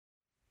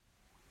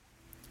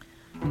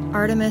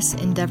Artemis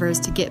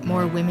endeavors to get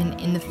more women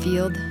in the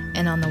field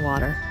and on the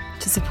water,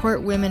 to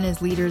support women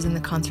as leaders in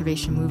the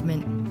conservation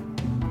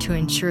movement, to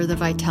ensure the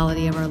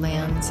vitality of our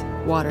lands,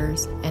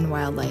 waters, and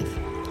wildlife.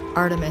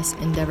 Artemis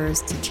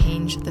endeavors to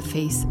change the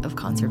face of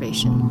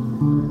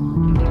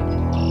conservation.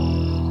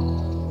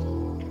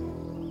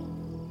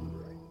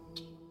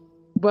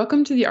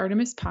 Welcome to the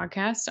Artemis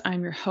podcast.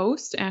 I'm your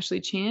host,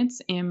 Ashley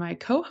Chance, and my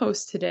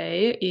co-host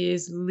today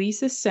is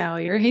Lisa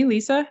Salyer. Hey,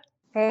 Lisa.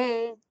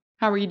 Hey.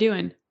 How are you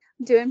doing?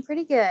 Doing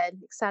pretty good.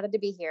 Excited to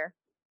be here.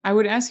 I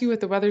would ask you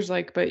what the weather's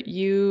like, but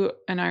you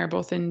and I are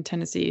both in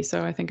Tennessee,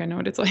 so I think I know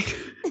what it's like.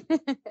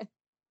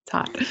 It's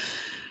hot.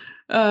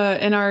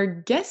 And our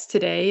guest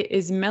today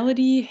is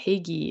Melody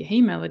Haege. Hey,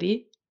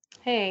 Melody.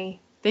 Hey.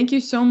 Thank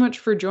you so much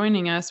for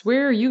joining us.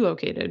 Where are you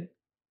located?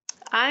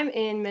 I'm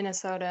in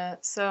Minnesota.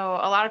 So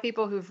a lot of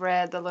people who've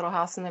read the Little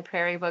House on the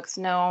Prairie books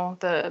know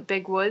the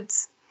big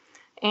woods.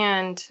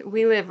 And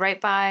we live right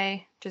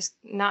by, just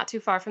not too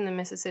far from the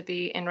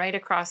Mississippi, and right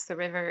across the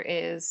river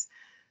is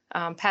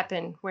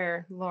Pepin,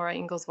 where Laura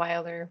Ingalls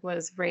Wilder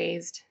was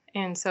raised.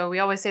 And so we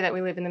always say that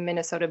we live in the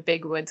Minnesota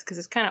big woods because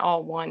it's kind of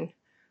all one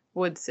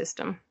wood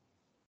system.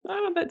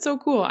 Oh, that's so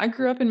cool. I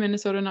grew up in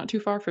Minnesota, not too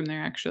far from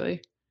there,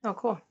 actually. Oh,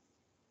 cool.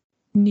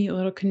 Neat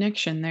little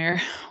connection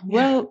there.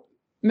 Well,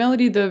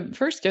 Melody, the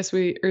first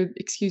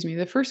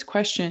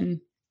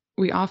question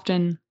we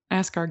often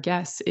ask our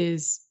guests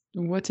is,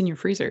 what's in your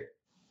freezer?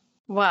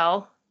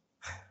 Well,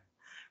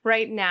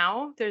 right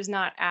now there's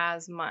not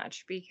as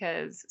much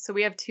so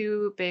we have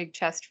two big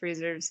chest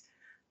freezers.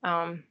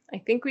 I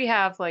think we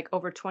have like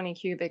over 20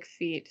 cubic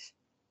feet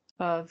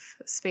of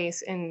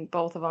space in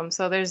both of them.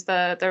 So there's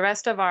the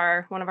rest of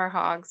one of our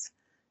hogs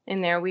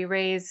in there. We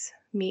raise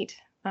meat,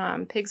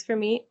 pigs for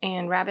meat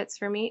and rabbits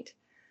for meat,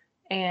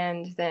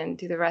 and then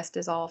the rest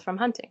is all from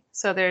hunting.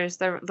 So there's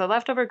the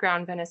leftover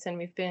ground venison.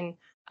 We've been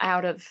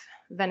out of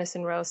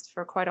venison roast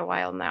for quite a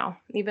while now.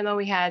 Even though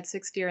we had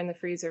 6 deer in the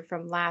freezer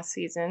from last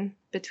season,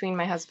 between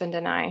my husband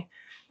and I,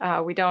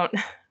 we go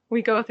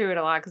through it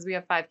a lot because we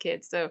have 5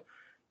 kids. So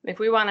if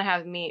we want to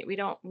have meat, we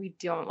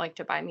don't like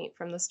to buy meat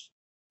from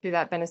through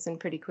that venison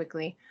pretty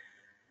quickly.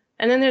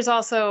 And then there's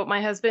also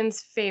my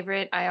husband's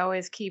favorite. I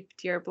always keep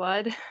deer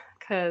blood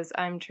because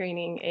I'm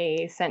training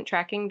a scent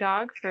tracking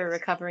dog for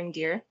recovering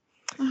deer.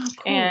 Oh,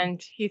 cool.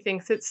 And he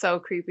thinks it's so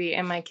creepy.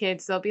 And my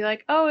kids, they'll be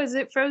like, "Oh, is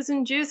it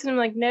frozen juice?" And I'm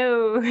like,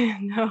 "No,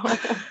 no."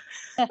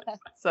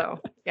 So,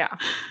 yeah.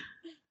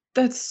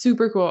 That's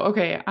super cool.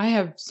 Okay, I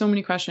have so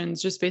many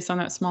questions just based on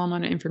that small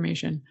amount of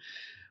information.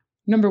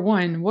 Number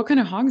one, what kind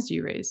of hogs do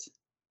you raise?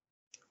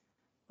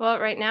 Well,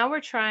 right now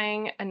we're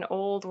trying an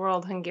old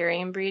world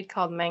Hungarian breed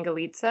called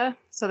Mangalitsa.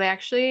 So they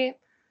actually,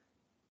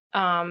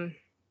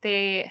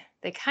 they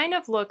kind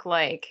of look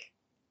like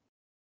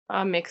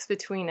a mix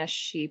between a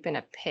sheep and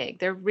a pig.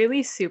 They're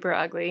really super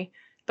ugly,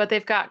 but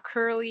they've got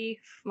curly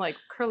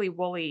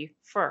woolly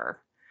fur.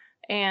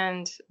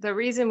 And the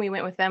reason we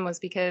went with them was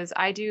because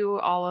I do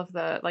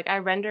I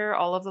render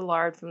all of the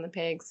lard from the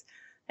pigs,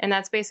 and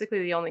that's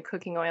basically the only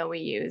cooking oil we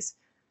use.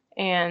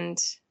 And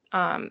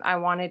I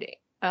wanted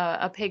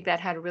a pig that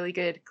had really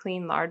good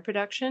clean lard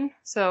production.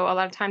 So a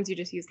lot of times you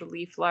just use the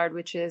leaf lard,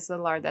 which is the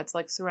lard that's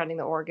like surrounding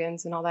the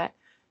organs and all that.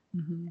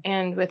 Mm-hmm.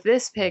 And with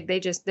this pig,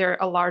 they're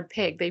a lard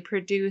pig. They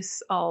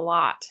produce a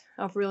lot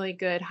of really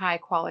good, high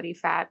quality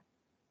fat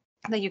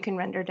that you can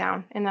render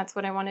down. And that's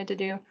what I wanted to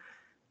do.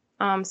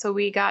 So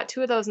we got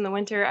 2 of those in the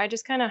winter. I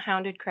just kind of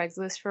hounded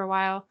Craigslist for a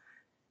while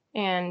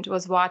and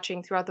was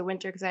watching throughout the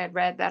winter because I had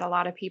read that a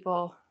lot of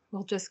people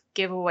will just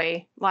give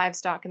away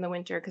livestock in the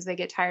winter because they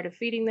get tired of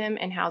feeding them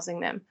and housing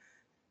them.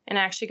 And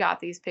I actually got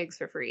these pigs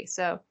for free.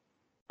 So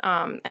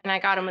and I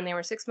got them when they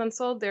were 6 months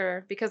old.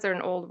 Because they're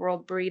an old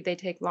world breed, they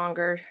take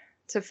longer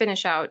to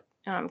finish out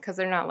because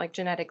they're not like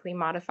genetically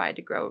modified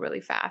to grow really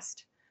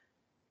fast.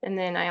 And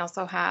then I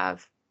also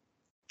have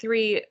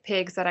 3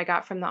 pigs that I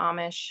got from the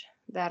Amish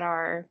that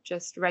are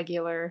just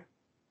regular,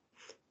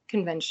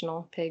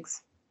 conventional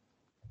pigs.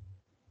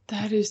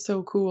 That is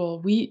so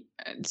cool.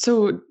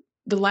 So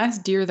the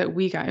last deer that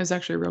we got, it was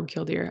actually a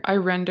roadkill deer. I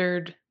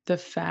rendered the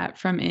fat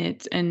from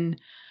it, and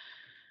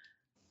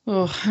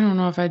I don't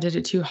know if I did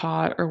it too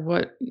hot or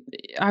what.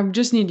 I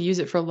just need to use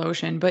it for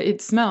lotion, but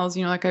it smells,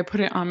 like I put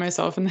it on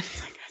myself and then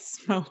I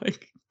smell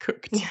like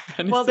cooked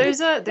venison. Well,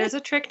 there's a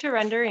trick to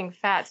rendering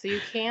fat. So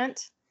you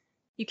can't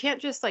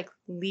just like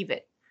leave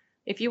it.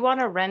 If you want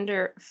to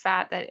render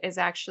fat that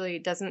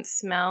doesn't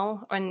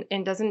smell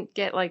and doesn't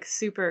get like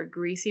super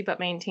greasy, but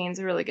maintains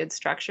a really good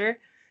structure,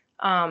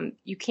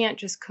 you can't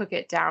just cook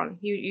it down.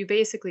 You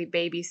basically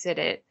babysit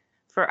it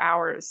for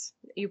hours.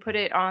 You put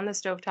it on the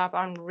stovetop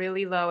on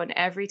really low, and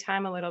every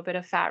time a little bit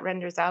of fat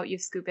renders out, you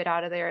scoop it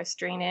out of there,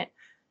 strain it,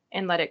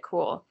 and let it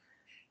cool.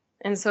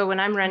 And so when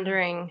I'm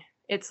rendering,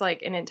 it's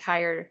like an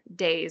entire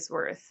day's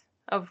worth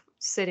of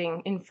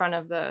sitting in front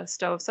of the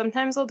stove.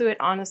 Sometimes I'll do it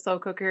on a slow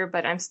cooker,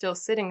 but I'm still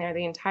sitting there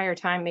the entire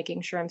time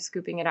making sure I'm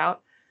scooping it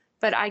out.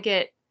 But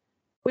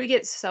we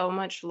get so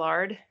much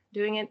lard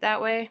doing it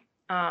that way.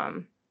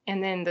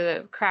 And then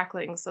the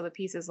crackling, so the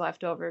pieces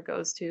left over,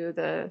 goes to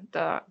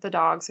the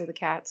dogs or the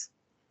cats.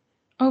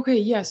 Okay,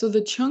 yeah. So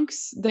the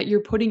chunks that you're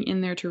putting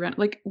in there to rent,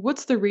 like,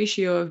 what's the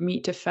ratio of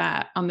meat to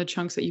fat on the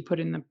chunks that you put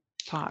in the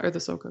pot or the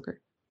slow cooker?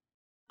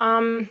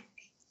 Um,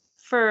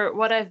 for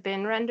what I've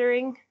been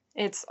rendering,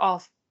 it's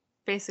all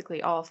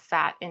basically all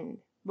fat and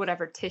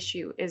whatever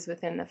tissue is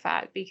within the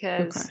fat Okay.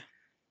 because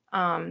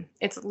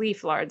it's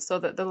leaf lard, so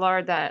the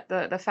lard that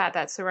the fat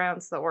that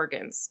surrounds the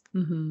organs.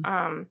 Mm-hmm.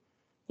 Um,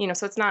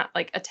 so it's not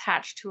like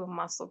attached to a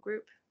muscle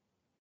group.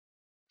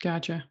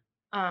 Gotcha.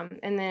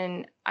 And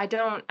then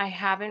I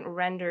haven't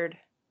rendered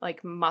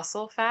like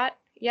muscle fat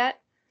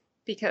yet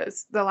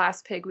because the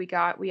last pig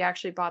we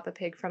actually bought the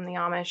pig from the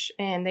Amish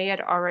and they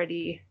had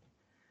already,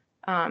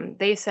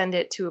 they send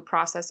it to a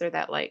processor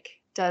that like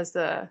does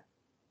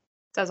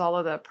all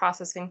of the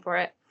processing for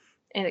it.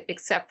 And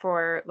except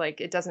for like,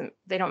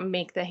 they don't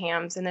make the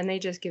hams. And then they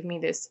just give me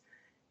this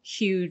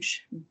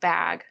huge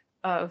bag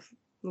of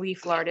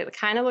leaf lard. It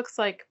kind of looks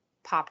like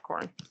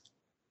popcorn,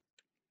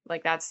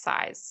 like that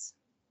size.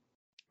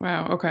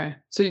 Wow. Okay.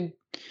 So you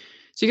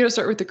got to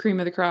start with the cream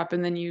of the crop,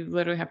 and then you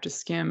literally have to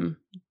skim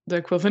the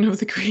equivalent of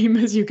the cream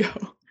as you go.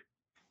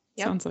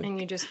 Yep. Sounds like. And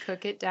you just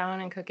cook it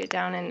down and cook it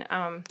down. And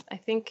I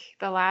think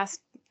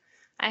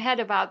I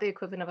had about the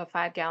equivalent of a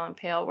 5-gallon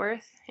pail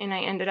worth, and I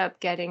ended up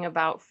getting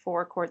about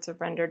 4 quarts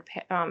of rendered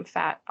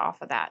fat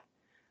off of that.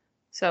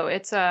 So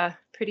it's a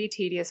pretty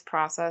tedious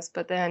process,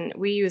 but then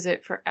we use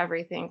it for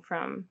everything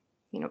from,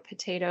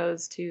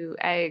 potatoes to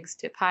eggs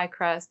to pie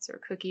crusts or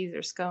cookies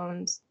or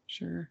scones.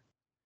 Sure.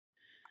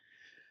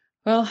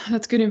 Well,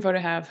 that's good info to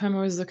have. I'm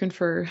always looking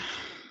for,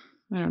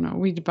 I don't know,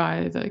 we'd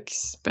buy the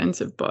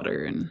expensive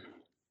butter and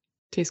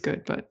tastes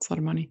good, but it's a lot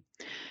of money.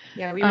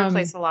 Yeah, we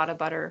replace a lot of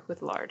butter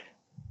with lard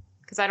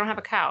because I don't have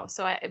a cow,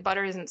 so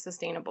butter isn't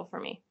sustainable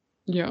for me.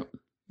 Yeah,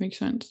 makes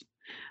sense.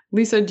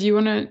 Lisa, do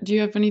you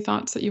have any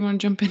thoughts that you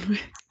want to jump in with?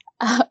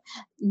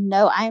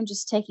 No, I am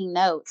just taking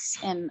notes,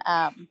 and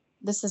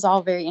this is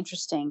all very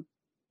interesting.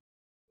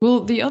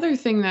 Well, the other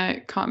thing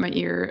that caught my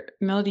ear,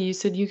 Melody, you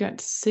said you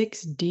got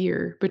 6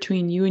 deer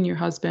between you and your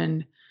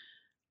husband.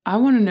 I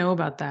want to know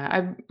about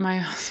that. My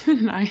husband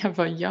and I have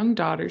a young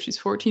daughter. She's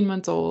 14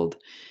 months old,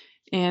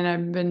 and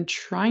I've been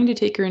trying to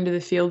take her into the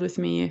field with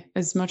me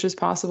as much as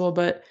possible,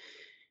 but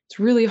it's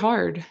really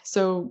hard.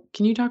 So,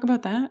 can you talk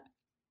about that?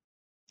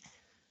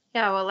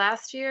 Yeah, well,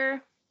 last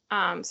year,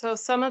 so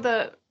some of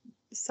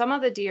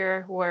the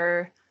deer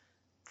were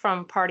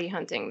from party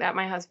hunting that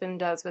my husband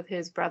does with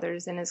his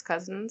brothers and his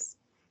cousins.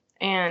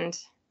 And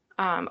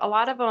a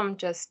lot of them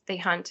they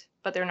hunt,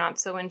 but they're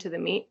not so into the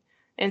meat.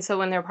 And so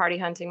when they're party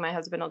hunting, my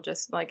husband will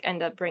just like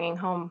end up bringing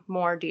home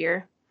more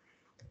deer.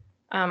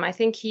 I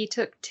think he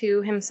took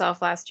 2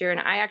 himself last year, and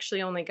I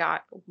actually only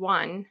got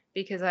 1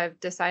 because I've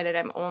decided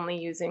I'm only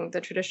using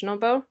the traditional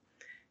bow.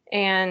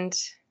 And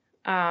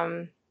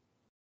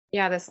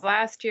yeah, this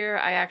last year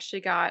I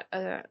actually got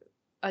the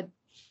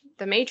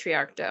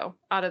matriarch doe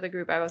out of the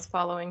group I was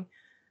following.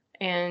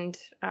 And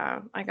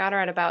I got her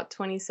at about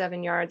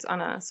 27 yards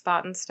on a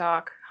spot and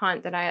stalk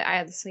hunt that I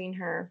had seen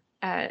her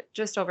at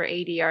just over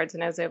 80 yards,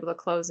 and I was able to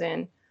close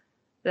in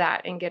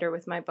that and get her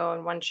with my bow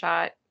in one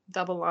shot,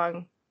 double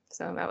lung.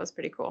 So that was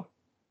pretty cool.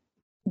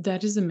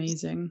 That is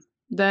amazing.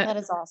 That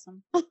is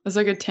awesome. That's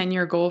like a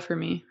 10-year goal for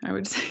me, I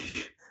would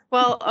say.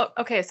 Well,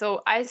 okay,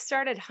 so I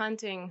started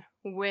hunting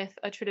with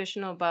a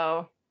traditional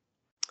bow,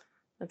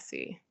 let's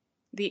see,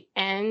 the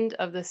end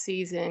of the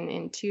season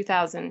in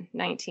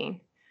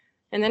 2019.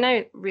 And then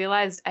I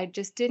realized I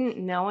just didn't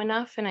know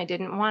enough, and I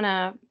didn't want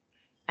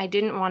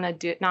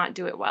to not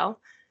do it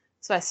well.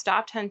 So I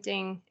stopped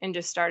hunting and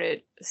just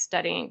started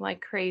studying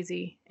like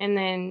crazy. And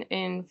then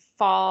in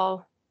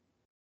fall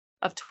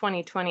of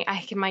 2020,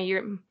 I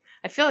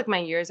feel like my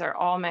years are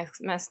all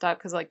messed up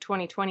because like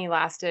 2020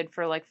 lasted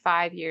for like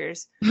 5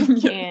 years.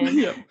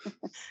 Yeah.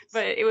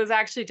 But it was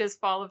actually just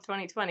fall of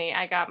 2020.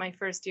 I got my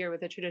first deer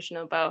with a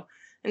traditional bow.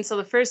 And so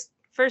the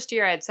first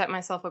year I had set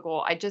myself a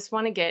goal. I just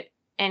want to get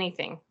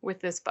anything with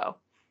this bow.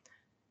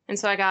 And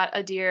so I got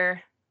a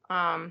deer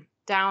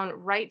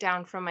right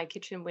down from my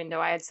kitchen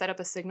window. I had set up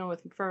a signal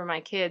for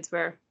my kids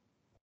where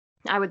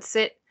I would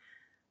sit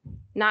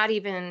not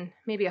even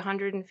maybe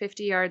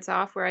 150 yards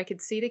off where I could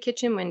see the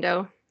kitchen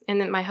window. And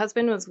then my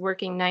husband was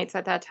working nights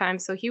at that time,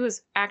 so he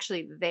was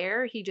actually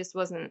there. He just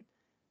wasn't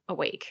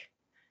awake,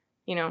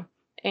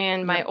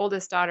 And my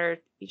oldest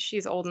daughter,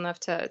 she's old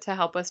enough to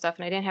help with stuff,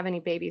 and I didn't have any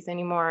babies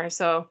anymore.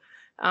 So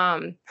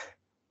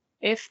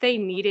if they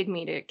needed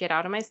me to get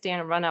out of my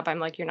stand and run up, I'm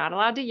like, you're not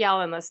allowed to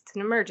yell unless it's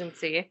an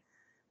emergency,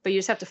 but you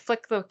just have to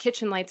flick the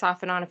kitchen lights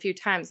off and on a few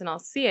times and I'll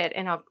see it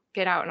and I'll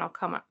get out and I'll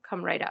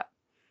come right up.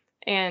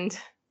 And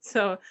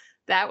so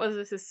that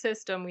was the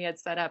system we had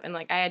set up. And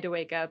like, I had to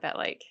wake up at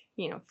like,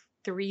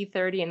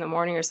 3:30 in the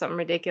morning or something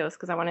ridiculous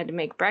because I wanted to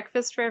make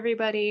breakfast for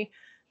everybody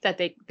that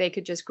they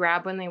could just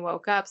grab when they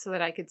woke up so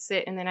that I could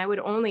sit. And then I would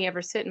only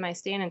ever sit in my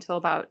stand until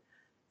about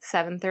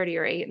 7:30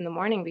 or 8 in the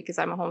morning because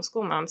I'm a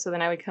homeschool mom. So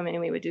then I would come in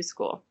and we would do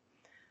school.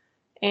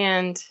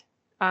 And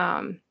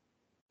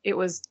it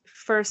was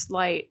first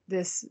light,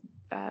 this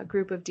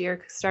group of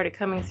deer started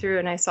coming through,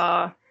 and I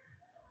saw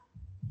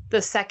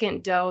the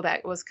second doe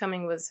that was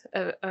coming was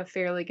a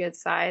fairly good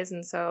size.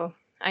 And so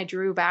I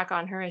drew back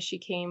on her as she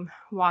came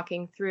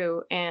walking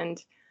through,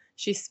 and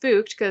she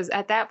spooked because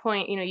at that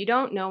point, you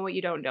don't know what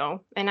you don't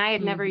know. And I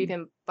had never Mm-hmm.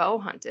 even bow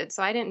hunted.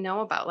 So I didn't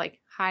know about like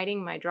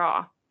hiding my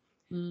draw.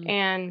 Mm.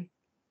 And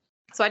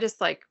so I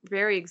just like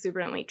very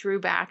exuberantly drew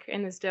back,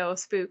 and this doe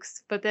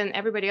spooks, but then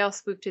everybody else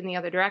spooked in the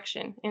other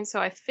direction. And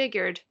so I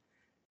figured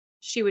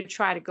she would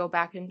try to go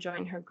back and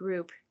join her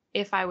group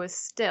if I was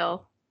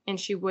still and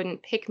she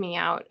wouldn't pick me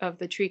out of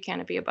the tree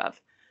canopy above.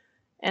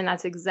 And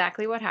that's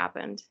exactly what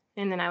happened.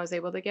 And then I was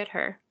able to get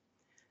her.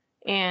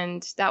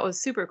 And that was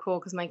super cool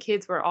because my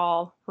kids were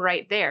all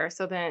right there.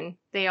 So then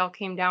they all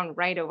came down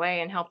right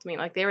away and helped me.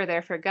 Like they were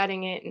there for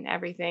gutting it and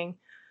everything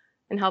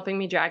and helping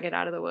me drag it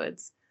out of the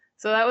woods.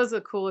 So that was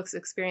the coolest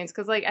experience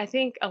because like I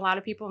think a lot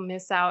of people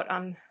miss out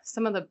on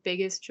some of the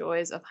biggest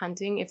joys of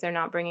hunting if they're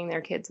not bringing their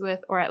kids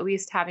with, or at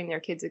least having their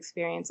kids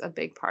experience a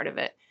big part of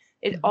it.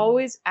 It Mhm.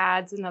 always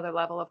adds another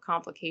level of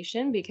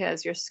complication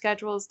because your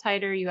schedule is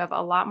tighter. You have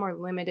a lot more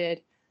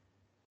limited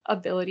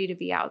ability to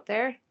be out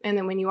there. And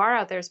then when you are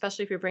out there,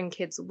 especially if you're bringing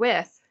kids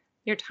with,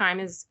 your time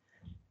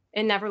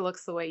it never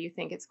looks the way you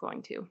think it's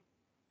going to.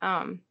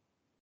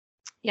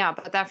 Yeah,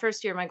 but that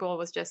first year, my goal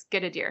was just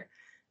get a deer.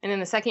 And then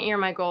the second year,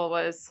 my goal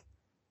was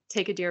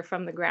take a deer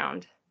from the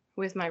ground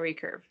with my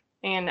recurve.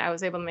 And I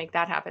was able to make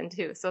that happen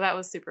too. So that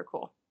was super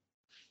cool.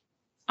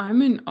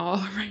 I'm in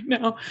awe right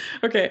now.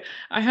 Okay,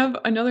 I have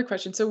another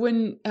question. So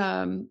when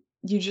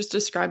you just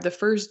described the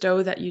first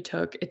doe that you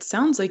took, it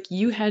sounds like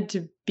you had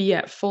to be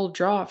at full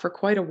draw for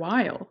quite a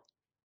while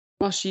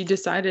she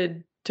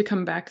decided to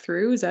come back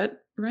through. Is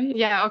that right?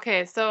 Yeah,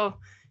 okay. So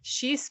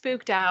she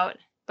spooked out,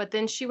 but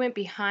then she went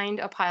behind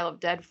a pile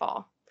of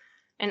deadfall.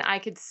 And I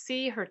could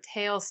see her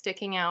tail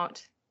sticking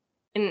out.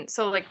 And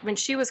so like when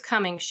she was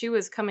coming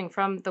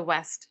from the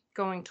west,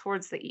 going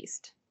towards the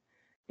east.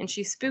 And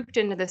she spooked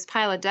into this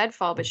pile of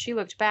deadfall, but she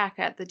looked back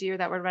at the deer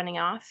that were running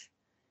off.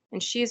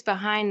 And she's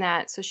behind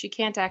that, so she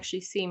can't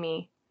actually see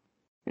me.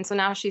 And so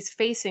now she's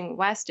facing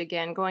west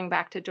again, going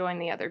back to join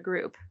the other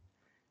group.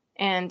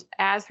 And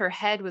as her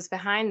head was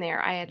behind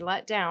there, I had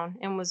let down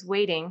and was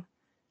waiting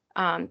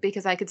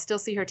because I could still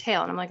see her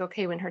tail. And I'm like,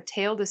 okay, when her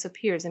tail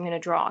disappears, I'm going to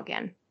draw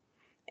again.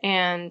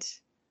 And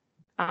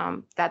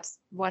that's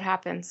what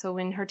happened. So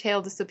when her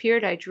tail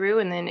disappeared, I drew,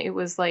 and then it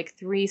was like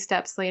 3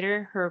 steps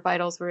later, her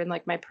vitals were in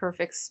like my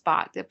perfect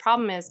spot. The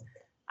problem is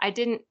I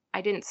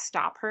didn't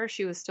stop her.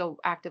 She was still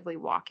actively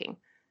walking.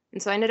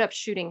 And so I ended up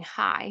shooting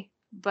high,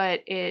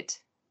 but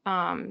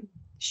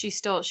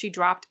she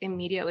dropped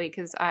immediately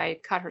because I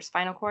cut her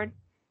spinal cord.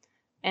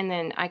 And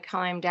then I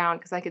climbed down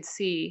because I could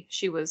see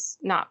she was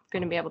not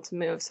going to be able to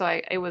move.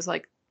 So it was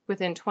like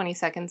within 20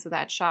 seconds of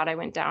that shot, I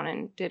went down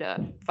and did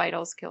a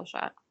vitals kill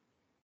shot.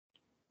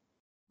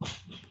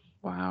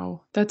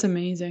 Wow, that's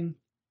amazing.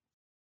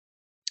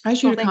 I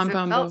shoot a thanks.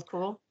 compound It bow. felt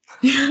cool.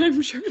 Yeah,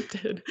 I'm sure it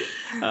did.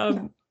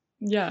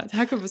 Yeah,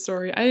 heck of a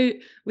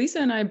story. Lisa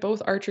and I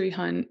both archery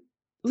hunt.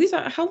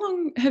 Lisa, how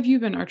long have you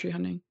been archery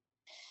hunting?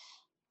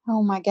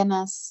 Oh my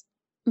goodness.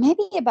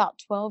 Maybe about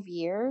 12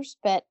 years,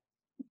 but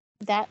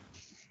that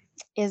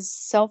is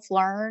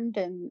self-learned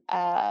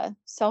and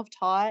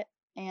self-taught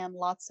and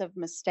lots of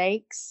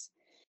mistakes.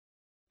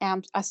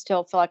 And I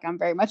still feel like I'm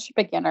very much a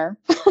beginner.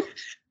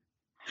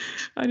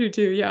 I do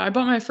too. Yeah, I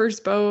bought my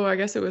first bow, I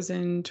guess it was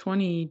in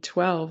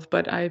 2012,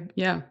 but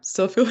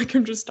still feel like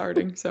I'm just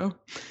starting. So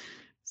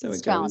It's it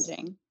goes.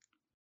 challenging.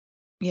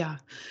 Yeah.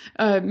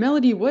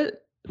 Melody,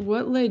 what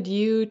led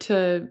you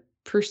to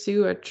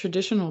pursue a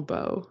traditional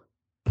bow?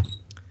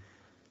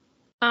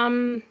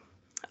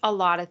 A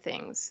lot of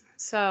things.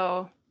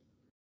 So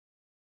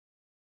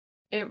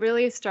it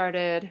really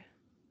started.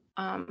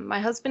 My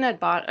husband had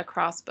bought a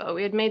crossbow.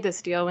 We had made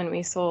this deal when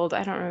we sold.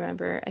 I don't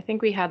remember. I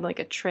think we had like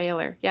a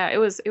trailer. Yeah, it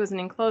was an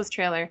enclosed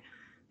trailer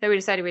that we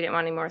decided we didn't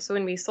want anymore. So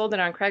when we sold it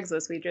on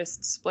Craigslist, we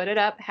just split it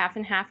up half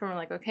and half, and we're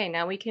like, okay,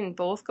 now we can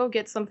both go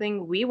get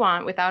something we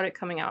want without it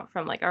coming out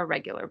from like our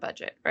regular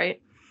budget,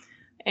 right?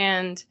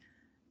 And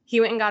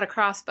he went and got a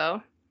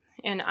crossbow,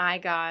 and I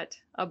got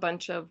a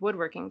bunch of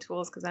woodworking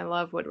tools because I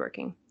love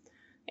woodworking.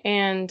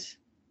 And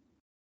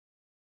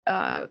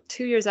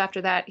 2 years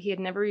after that, he had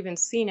never even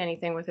seen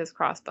anything with his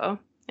crossbow.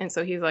 And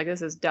so he's like,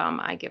 this is dumb.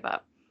 I give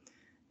up.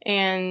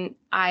 And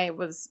I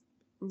was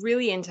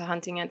really into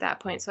hunting at that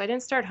point. So I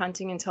didn't start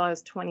hunting until I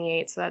was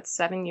 28. So that's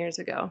 7 years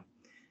ago.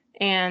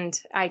 And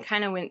I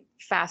kind of went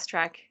fast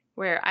track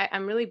where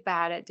I'm really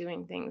bad at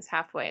doing things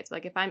halfway. It's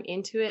like if I'm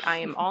into it, I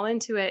am all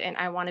into it, and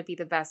I want to be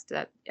the best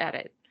at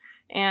it.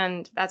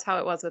 And that's how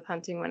it was with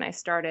hunting when I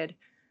started.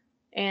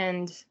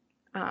 And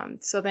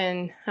so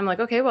then I'm like,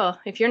 okay, well,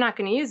 if you're not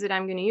going to use it,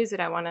 I'm going to use it.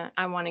 I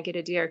want to get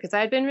a deer, because I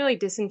had been really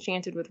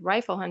disenchanted with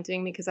rifle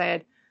hunting because I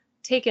had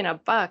taken a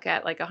buck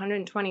at like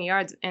 120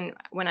 yards. And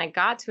when I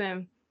got to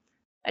him,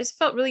 I just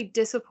felt really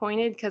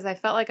disappointed because I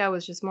felt like I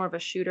was just more of a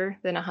shooter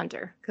than a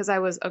hunter, because I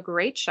was a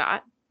great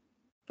shot,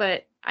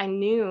 but I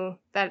knew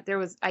that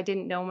I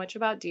didn't know much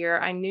about deer.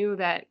 I knew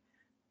that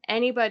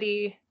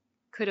anybody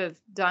could have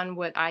done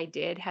what I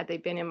did had they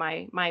been in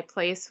my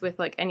place with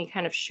like any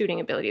kind of shooting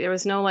ability. There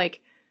was no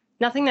like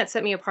nothing that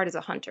set me apart as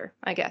a hunter,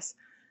 I guess.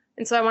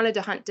 And so I wanted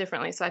to hunt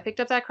differently. So I picked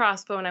up that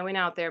crossbow and I went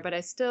out there, but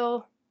I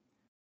don't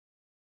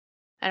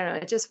know,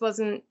 it just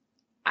wasn't,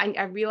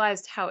 I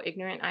realized how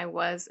ignorant I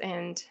was.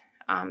 And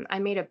I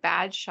made a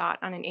bad shot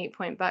on an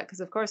 8-point buck because,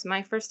 of course,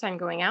 my first time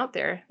going out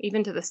there,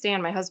 even to the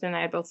stand, my husband and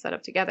I had both set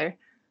up together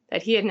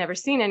that he had never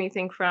seen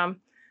anything from.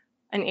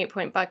 An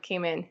 8-point buck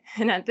came in.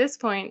 And at this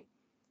point,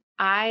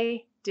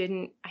 I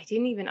didn't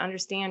even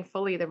understand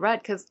fully the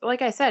rut because,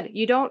 like I said,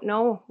 you don't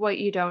know what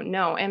you don't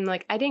know. And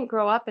like, I didn't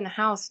grow up in a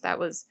house that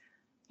was,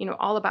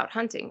 all about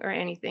hunting or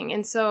anything.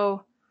 And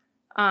so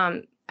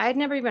I had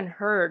never even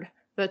heard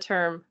the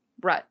term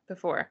rut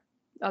before,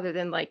 other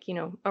than like,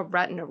 a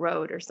rut in a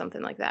road or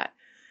something like that.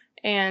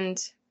 And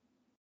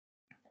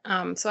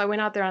so I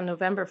went out there on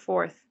November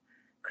 4th,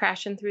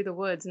 crashing through the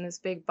woods, and this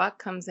big buck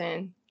comes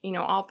in,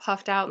 all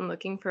puffed out and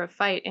looking for a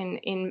fight. And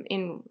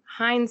in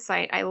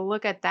hindsight, I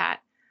look at that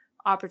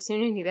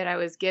opportunity that I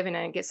was given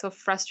and I get so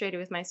frustrated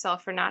with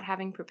myself for not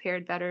having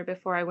prepared better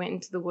before I went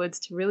into the woods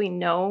to really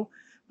know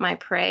my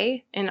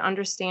prey and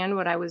understand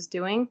what I was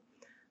doing.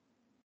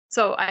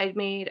 So I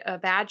made a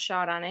bad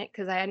shot on it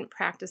because I hadn't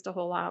practiced a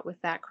whole lot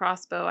with that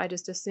crossbow. I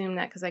just assumed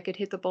that because I could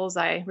hit the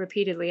bullseye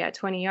repeatedly at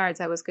 20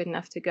 yards, I was good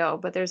enough to go.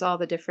 But there's all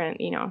the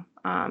different,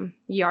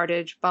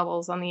 yardage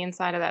bubbles on the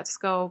inside of that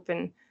scope.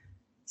 And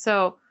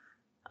so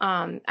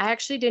I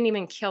actually didn't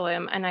even kill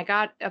him. And I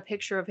got a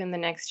picture of him the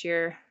next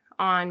year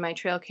on my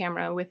trail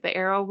camera with the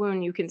arrow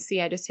wound. You can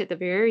see I just hit the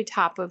very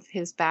top of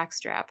his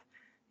backstrap.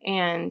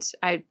 And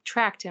I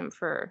tracked him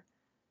for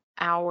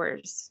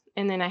hours.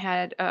 And then I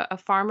had a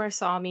farmer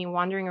saw me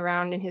wandering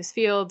around in his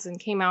fields and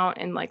came out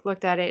and like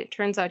looked at it.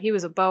 Turns out he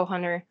was a bow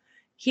hunter.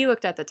 He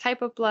looked at the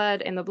type of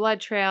blood and the blood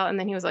trail, and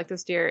then he was like,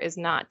 this deer is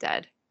not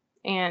dead.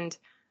 And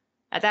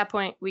at that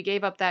point, we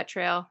gave up that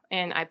trail,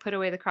 and I put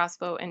away the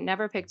crossbow and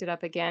never picked it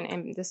up again.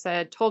 And just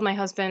told my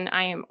husband,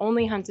 I am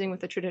only hunting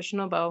with a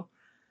traditional bow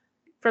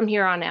from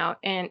here on out.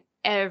 And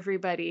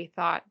everybody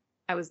thought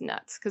I was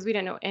nuts because we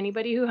didn't know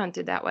anybody who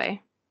hunted that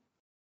way.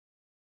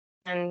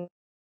 And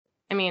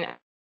I mean,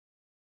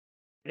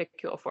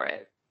 ridicule for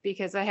it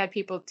because I had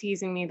people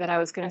teasing me that I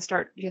was going to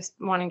start just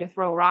wanting to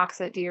throw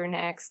rocks at deer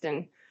next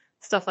and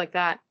stuff like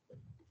that.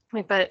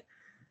 But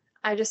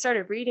I just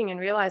started reading and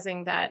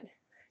realizing that,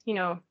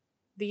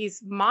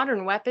 these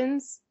modern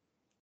weapons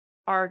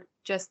are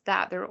just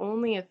that. They're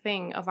only a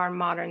thing of our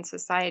modern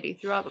society.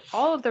 Throughout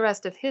all of the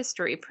rest of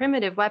history,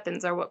 primitive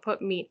weapons are what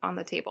put meat on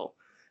the table.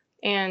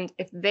 And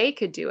if they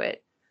could do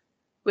it,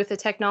 with the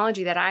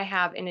technology that I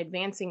have in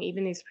advancing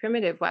even these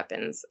primitive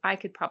weapons, I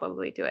could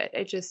probably do it.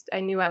 I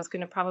knew I was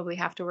going to probably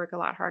have to work a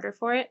lot harder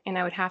for it. And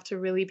I would have to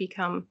really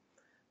become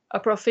a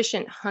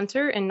proficient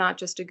hunter and not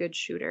just a good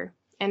shooter.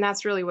 And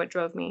that's really what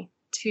drove me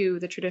to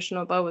the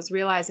traditional bow, was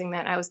realizing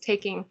that I was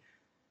taking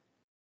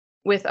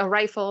with a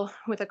rifle,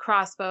 with a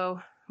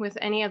crossbow, with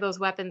any of those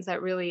weapons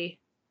that really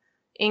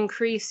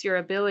increase your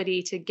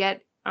ability to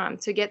get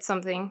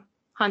something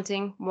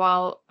hunting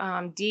while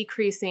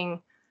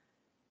decreasing,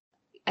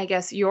 I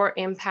guess, your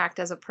impact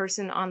as a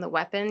person on the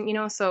weapon,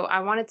 So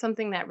I wanted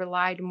something that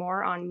relied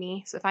more on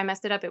me. So if I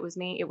messed it up, it was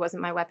me. It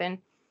wasn't my weapon.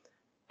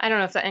 I don't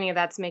know if any of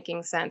that's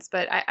making sense,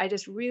 but I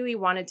just really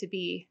wanted to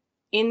be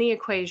in the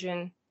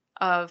equation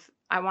of,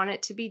 I want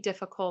it to be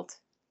difficult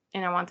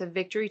and I want the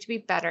victory to be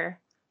better.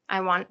 I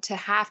want to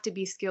have to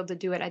be skilled to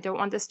do it. I don't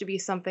want this to be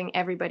something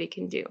everybody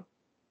can do.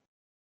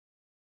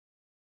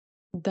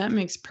 That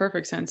makes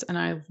perfect sense. And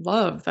I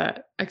love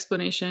that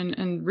explanation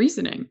and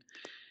reasoning.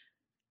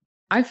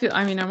 I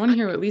want to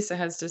hear what Lisa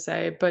has to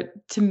say,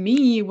 but to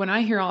me, when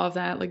I hear all of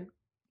that, like,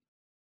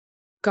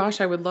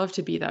 gosh, I would love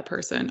to be that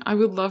person. I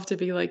would love to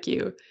be like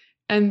you.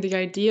 And the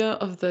idea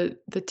of the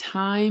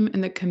time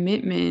and the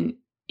commitment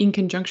in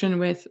conjunction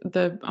with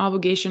the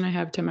obligation I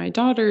have to my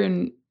daughter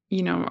and,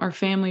 our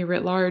family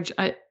writ large,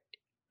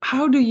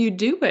 how do you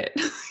do it?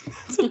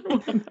 That's what I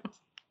want to know.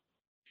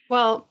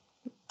 Well,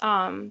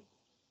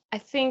 I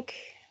think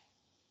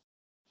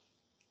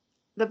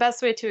the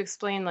best way to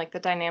explain like the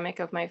dynamic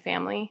of my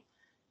family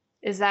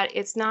is that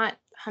it's not,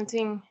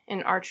 hunting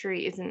and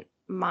archery isn't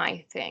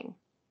my thing.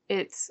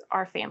 It's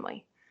our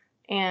family.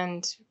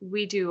 And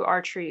we do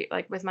archery,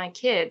 like with my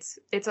kids,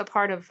 it's a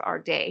part of our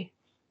day.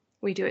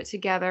 We do it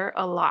together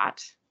a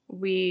lot.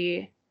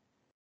 I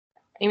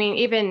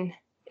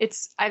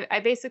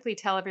basically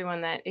tell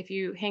everyone that if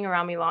you hang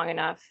around me long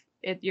enough,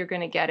 you're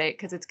going to get it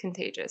because it's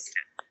contagious.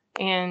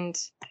 And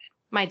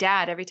my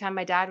dad, every time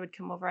my dad would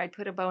come over, I'd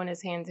put a bow in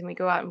his hands and we'd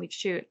go out and we'd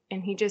shoot.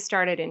 And he just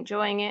started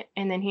enjoying it.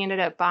 And then he ended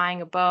up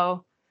buying a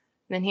bow.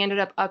 And then he ended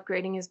up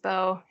upgrading his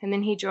bow. And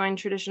then he joined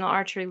Traditional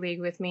Archery League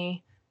with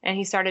me. And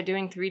he started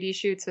doing 3D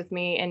shoots with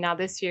me. And now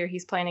this year he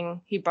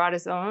brought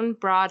his own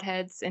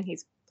broadheads and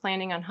he's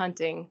planning on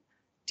hunting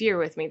deer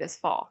with me this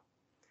fall.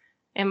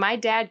 And my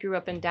dad grew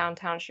up in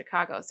downtown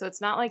Chicago. So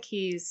it's not like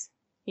he's,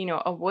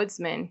 a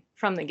woodsman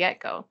from the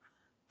get-go.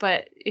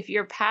 But if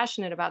you're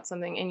passionate about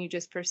something and you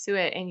just pursue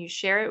it and you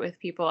share it with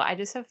people, I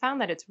just have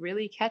found that it's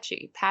really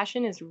catchy.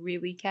 Passion is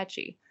really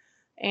catchy.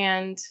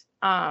 And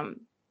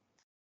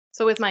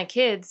so with my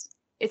kids,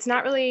 it's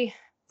not really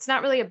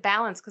a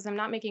balance because I'm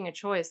not making a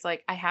choice.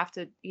 Like I have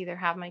to either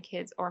have my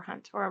kids or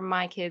hunt, or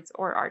my kids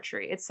or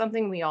archery. It's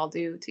something we all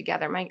do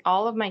together.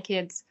 All of my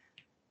kids,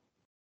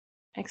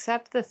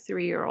 except the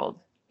 3-year-old,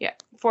 yeah,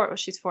 4, well,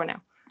 she's 4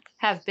 now,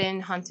 have been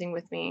hunting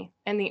with me.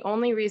 And the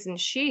only reason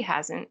she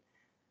hasn't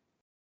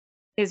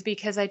is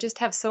because I just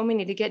have so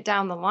many to get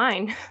down the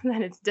line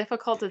that it's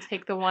difficult to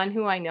take the one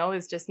who I know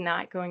is just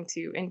not going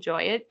to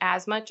enjoy it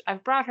as much.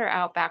 I've brought her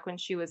out back when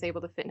she was able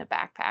to fit in a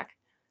backpack,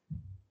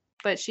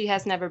 but she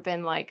has never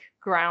been like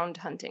ground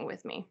hunting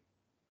with me.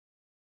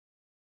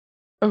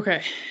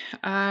 Okay.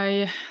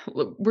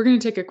 We're going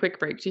to take a quick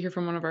break to hear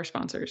from one of our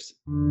sponsors.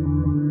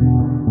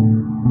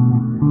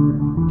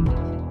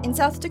 In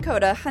South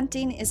Dakota,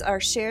 hunting is our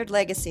shared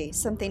legacy,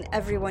 something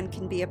everyone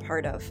can be a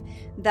part of.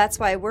 That's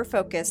why we're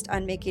focused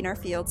on making our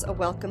fields a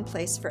welcome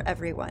place for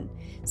everyone.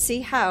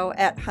 See how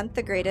at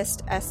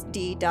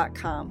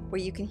huntthegreatestsd.com, where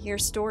you can hear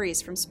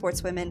stories from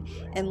sportswomen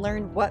and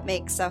learn what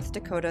makes South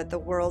Dakota the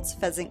world's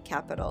pheasant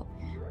capital.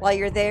 While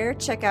you're there,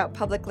 check out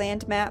public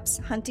land maps,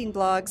 hunting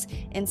blogs,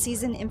 and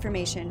season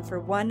information for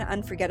one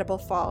unforgettable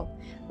fall.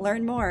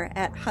 Learn more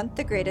at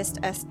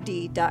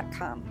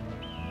huntthegreatestsd.com.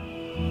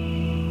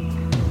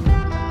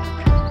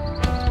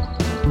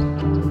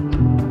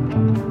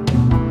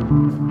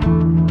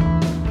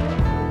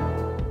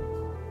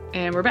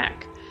 And we're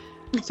back.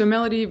 So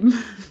Melody,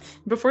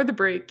 before the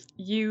break,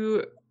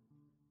 you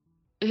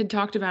had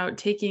talked about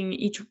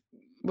taking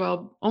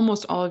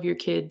almost all of your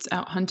kids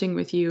out hunting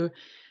with you.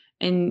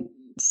 And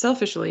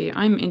selfishly,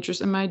 I'm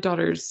interested, my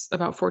daughter's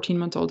about 14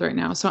 months old right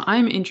now. So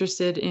I'm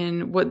interested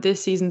in what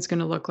this season's going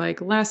to look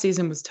like. Last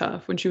season was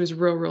tough when she was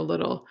real, real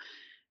little.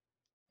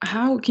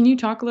 Can you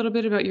talk a little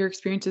bit about your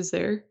experiences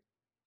there?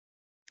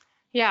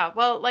 Yeah,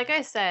 well, like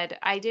I said,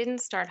 I didn't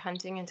start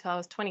hunting until I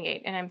was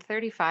 28, and I'm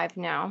 35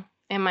 now.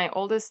 And my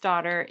oldest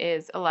daughter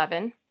is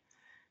 11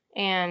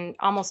 and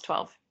almost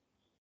 12.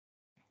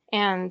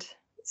 And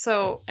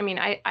so, I mean,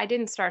 I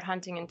didn't start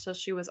hunting until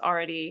she was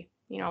already,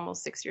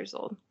 almost 6 years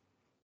old.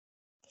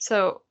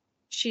 So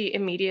she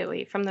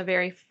immediately, from the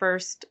very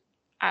first,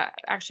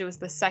 actually it was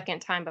the second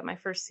time, but my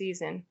first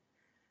season,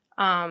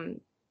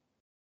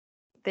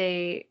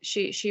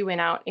 she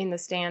went out in the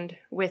stand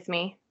with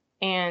me,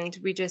 and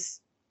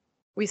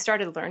we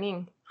started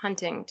learning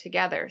hunting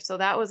together. So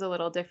that was a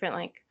little different.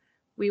 Like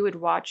we would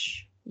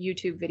watch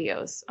YouTube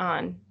videos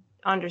on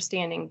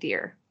understanding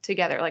deer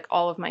together, like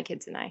all of my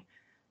kids and I,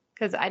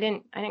 because I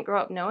didn't grow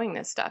up knowing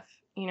this stuff,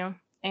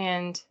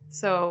 And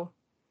so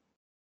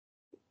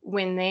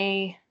when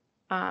they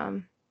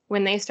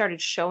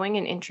started showing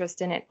an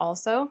interest in it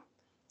also,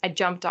 I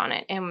jumped on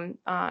it. And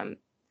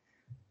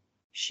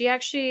she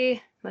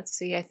actually, let's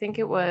see, I think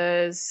it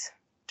was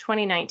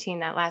 2019,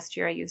 that last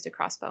year I used a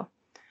crossbow.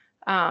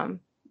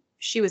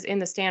 She was in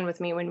the stand with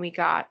me when we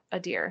got a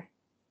deer.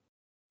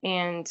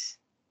 And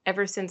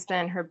ever since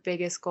then, her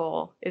biggest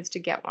goal is to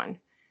get one,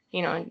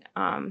 and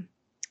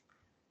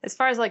as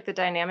far as like the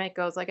dynamic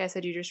goes, like I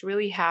said, you just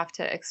really have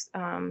to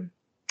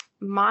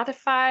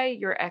modify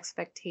your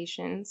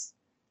expectations.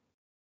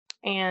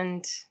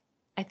 And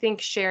I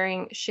think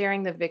sharing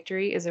the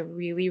victory is a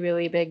really,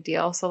 really big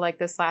deal. So like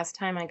this last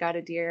time I got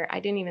a deer, I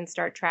didn't even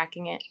start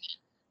tracking it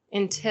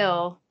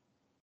until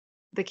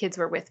the kids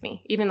were with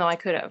me, even though I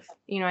could have.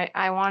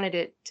 I wanted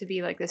it to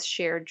be like this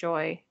shared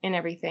joy in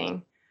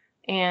everything.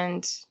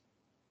 And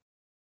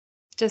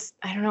just,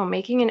 I don't know,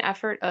 making an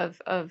effort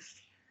of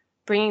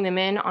bringing them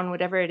in on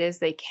whatever it is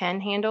they can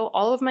handle.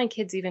 All of my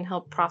kids even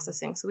help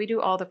processing. So we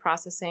do all the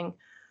processing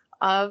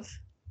of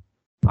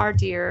our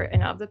deer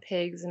and of the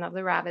pigs and of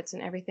the rabbits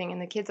and everything. And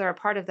the kids are a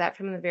part of that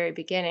from the very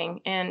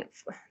beginning. And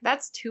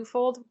that's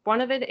twofold.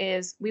 One of it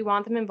is we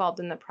want them involved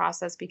in the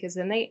process, because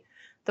then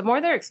the more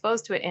they're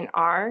exposed to it, in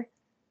our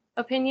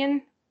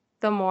opinion,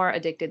 the more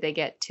addicted they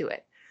get to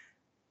it.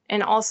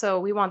 And also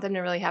we want them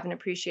to really have an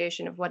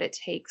appreciation of what it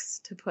takes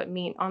to put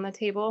meat on the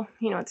table.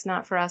 It's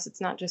not for us.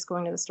 It's not just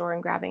going to the store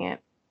and grabbing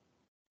it.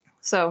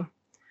 So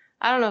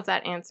I don't know if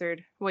that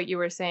answered what you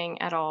were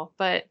saying at all,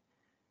 but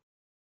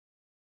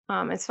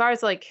as far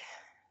as like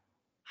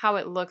how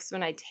it looks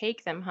when I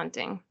take them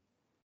hunting,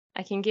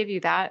 I can give you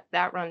that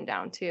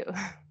rundown too.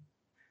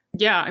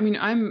 Yeah, I mean,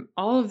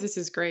 all of this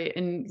is great,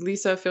 and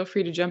Lisa, feel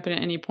free to jump in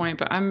at any point,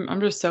 but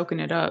I'm just soaking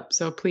it up.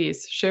 So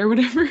please share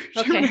whatever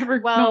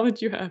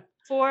knowledge you have.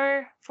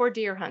 For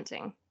deer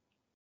hunting,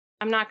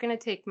 I'm not going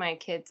to take my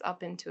kids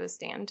up into a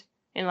stand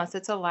unless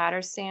it's a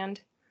ladder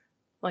stand,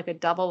 like a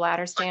double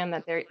ladder stand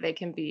that they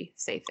can be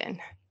safe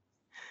in.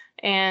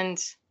 And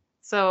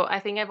so I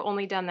think I've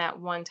only done that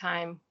one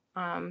time,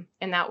 and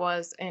that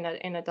was in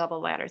a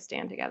double ladder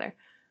stand together.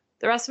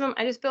 The rest of them,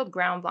 I just build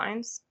ground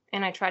blinds,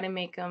 and I try to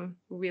make them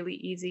really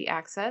easy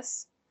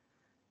access.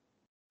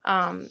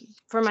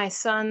 For my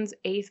son's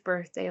 8th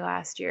birthday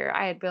last year,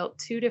 I had built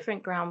 2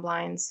 different ground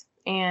blinds,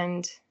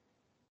 and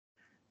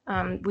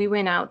we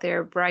went out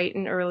there bright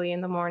and early in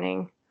the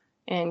morning,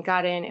 and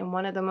got in. And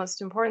one of the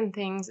most important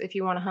things if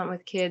you want to hunt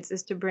with kids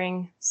is to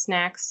bring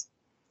snacks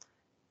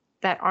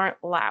that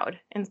aren't loud.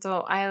 And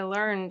so I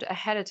learned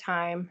ahead of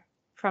time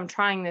from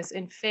trying this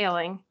and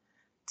failing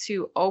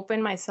to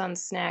open my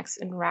son's snacks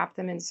and wrap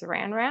them in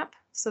saran wrap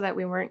so that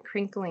we weren't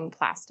crinkling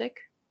plastic.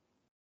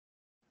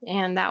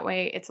 And that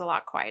way it's a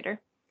lot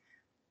quieter.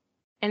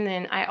 And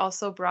then I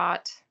also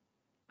brought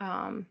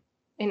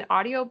an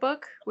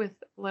audiobook with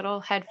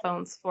little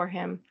headphones for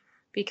him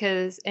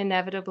because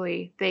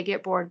inevitably they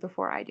get bored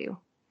before I do.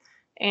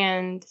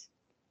 And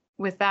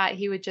with that,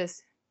 he would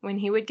just, when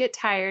he would get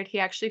tired, he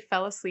actually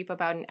fell asleep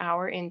about an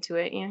hour into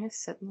it. You know,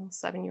 he's a little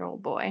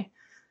 7-year-old boy.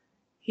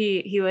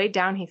 He laid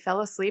down, he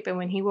fell asleep, and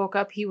when he woke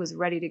up, he was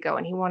ready to go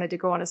and he wanted to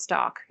go on a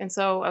stalk. And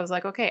so I was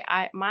like, okay,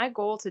 my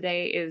goal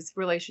today is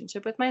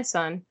relationship with my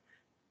son.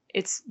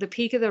 It's the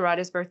peak of the rut.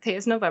 His birthday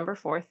is November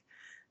 4th.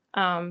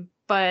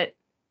 But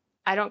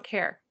I don't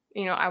care.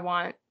 You know, I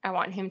want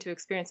him to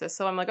experience this.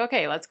 So I'm like,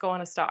 okay, let's go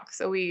on a stalk.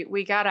 So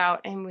we got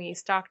out and we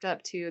stalked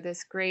up to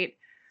this great,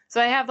 so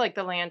I have like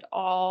the land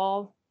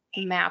all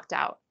mapped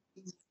out.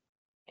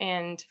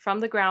 And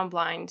from the ground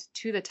blind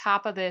to the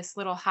top of this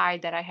little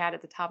hide that I had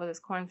at the top of this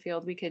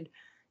cornfield, we could,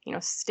 you know,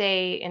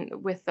 stay,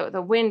 and with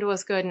the wind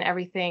was good and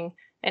everything.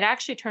 It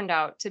actually turned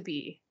out to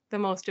be the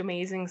most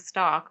amazing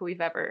stalk we've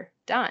ever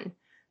done.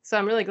 So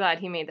I'm really glad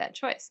he made that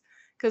choice,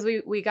 because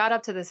we got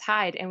up to this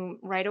hide and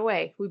right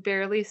away we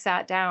barely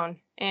sat down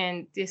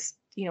and this,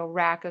 you know,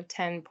 rack of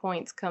 10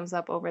 points comes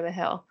up over the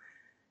hill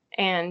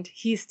and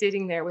he's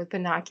sitting there with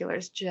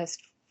binoculars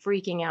just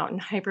freaking out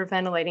and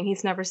hyperventilating.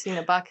 He's never seen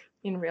a buck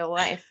in real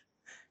life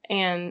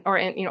or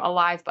you know, a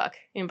live buck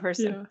in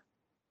person. Yeah.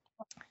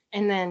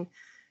 And then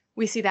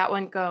we see that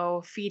one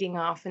go feeding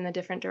off in the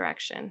different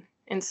direction.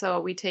 And so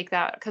we take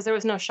that because there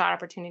was no shot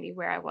opportunity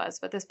where I was,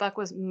 but this buck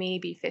was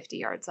maybe 50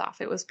 yards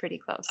off. It was pretty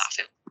close.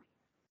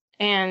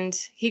 And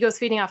he goes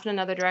feeding off in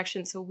another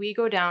direction. So we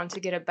go down to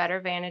get a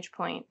better vantage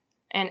point.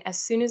 And as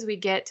soon as we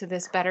get to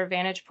this better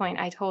vantage point,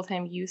 I told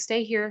him, you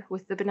stay here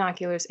with the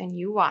binoculars and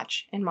you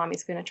watch, and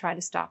mommy's going to try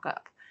to stalk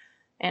up.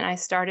 And I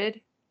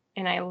started,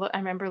 and I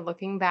remember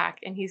looking back,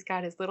 and he's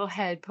got his little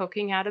head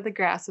poking out of the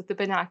grass with the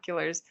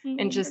binoculars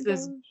and just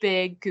this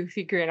big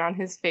goofy grin on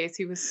his face.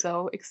 He was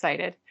so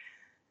excited.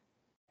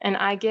 And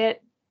I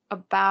get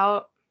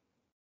about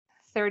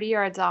 30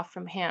 yards off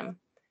from him,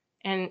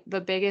 and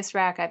the biggest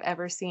rack I've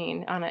ever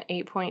seen on an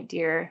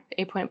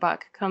 8-point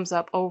buck comes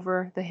up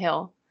over the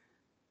hill.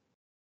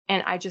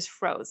 And I just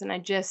froze and I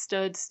just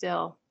stood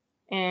still.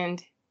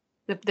 And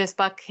this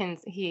buck,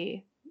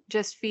 he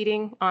just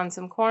feeding on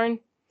some corn.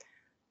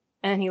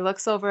 And he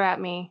looks over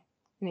at me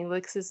and he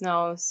licks his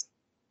nose,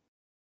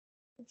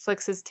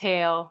 flicks his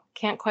tail,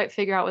 can't quite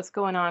figure out what's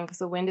going on because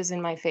the wind is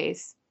in my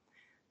face.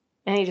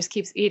 And he just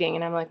keeps eating.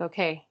 And I'm like,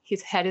 okay,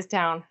 his head is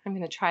down. I'm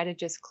going to try to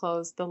just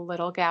close the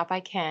little gap I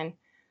can.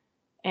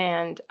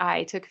 And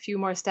I took a few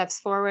more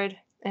steps forward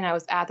and I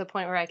was at the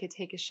point where I could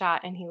take a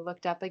shot, and he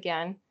looked up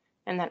again.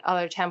 And that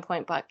other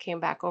 10-point buck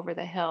came back over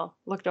the hill,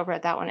 looked over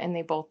at that one, and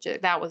they both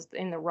that was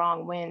in the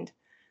wrong wind,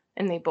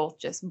 and they both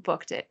just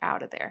booked it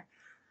out of there.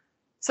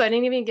 So I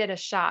didn't even get a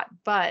shot,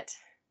 but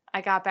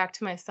I got back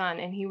to my son,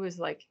 and he was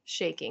like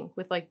shaking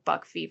with like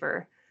buck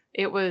fever.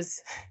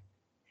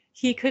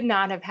 He could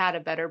not have had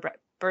a better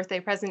birthday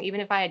present,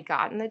 even if I had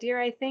gotten the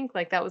deer. I think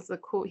like that was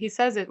he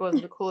says it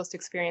was the coolest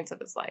experience of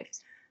his life.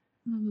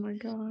 Oh my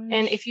gosh.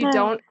 And if you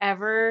don't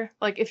ever,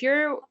 like, if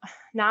you're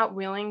not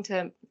willing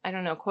to, I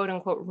don't know, quote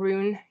unquote,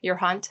 ruin your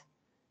hunt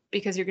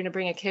because you're going to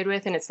bring a kid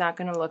with and it's not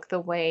going to look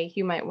the way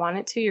you might want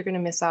it to, you're going to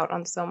miss out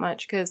on so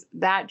much, because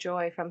that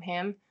joy from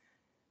him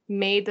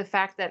made the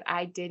fact that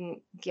I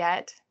didn't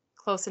get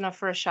close enough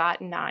for a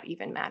shot not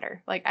even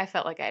matter. Like, I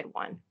felt like I had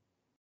won.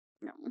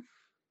 No.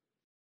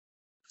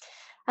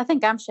 I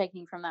think I'm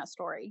shaking from that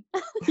story.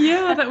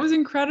 Yeah, that was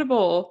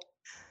incredible.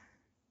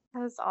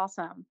 That was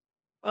awesome.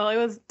 Well, it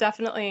was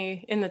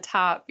definitely in the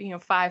top,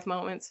 5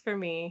 moments for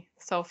me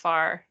so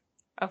far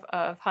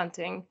of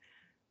hunting.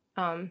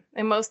 And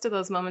most of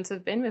those moments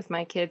have been with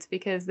my kids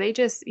because they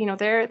just,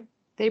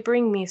 they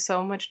bring me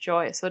so much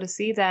joy. So to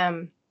see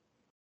them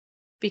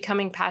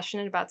becoming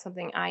passionate about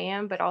something I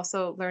am, but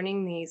also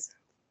learning these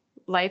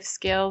life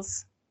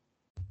skills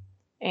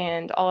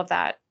and all of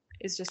that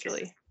is just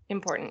really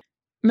important.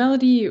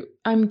 Melody,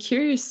 I'm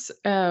curious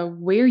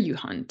where you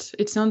hunt.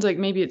 It sounds like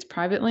maybe it's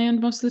private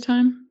land most of the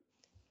time.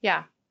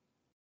 Yeah,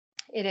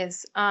 it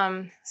is.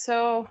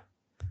 So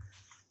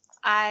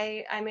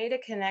I made a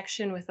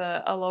connection with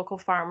a local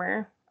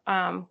farmer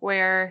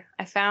where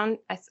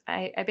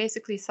I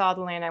basically saw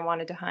the land I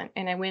wanted to hunt,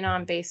 and I went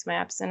on base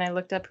maps and I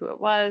looked up who it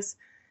was,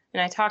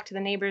 and I talked to the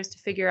neighbors to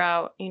figure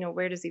out,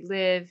 where does he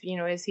live?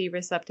 Is he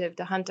receptive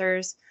to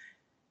hunters?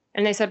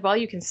 And they said, well,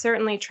 you can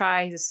certainly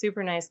try. He's a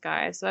super nice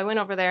guy. So I went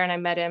over there and I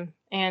met him,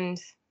 and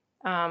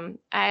I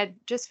had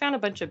just found a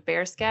bunch of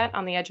bear scat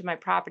on the edge of my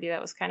property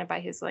that was kind of by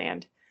his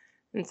land.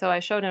 And so I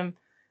showed him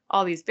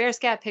all these bear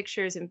scat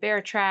pictures and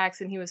bear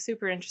tracks, and he was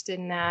super interested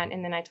in that.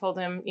 And then I told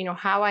him,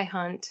 how I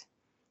hunt.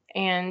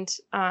 And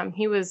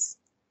he was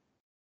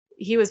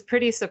he was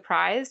pretty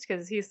surprised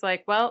because he's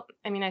like, well,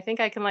 I mean, I think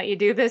I can let you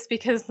do this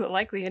because the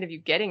likelihood of you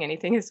getting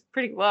anything is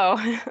pretty low.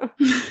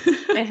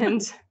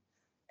 And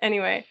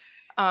anyway,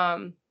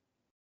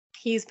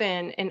 he's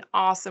been an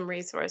awesome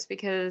resource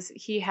because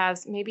he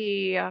has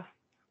maybe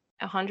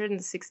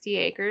 160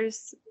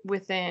 acres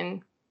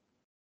within,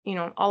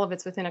 all of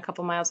it's within a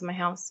couple miles of my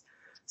house.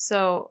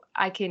 So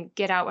I can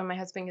get out when my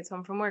husband gets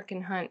home from work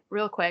and hunt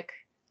real quick,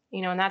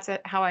 and that's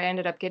how I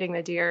ended up getting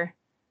the deer.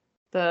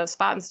 The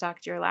spot and stock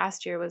deer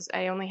last year was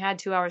I only had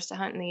 2 hours to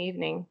hunt in the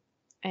evening,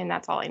 and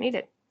that's all I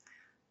needed.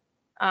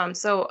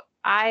 So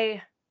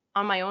I,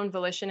 on my own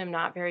volition, am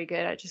not very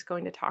good at just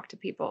going to talk to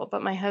people,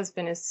 but my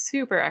husband is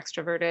super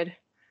extroverted,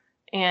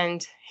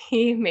 and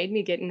he made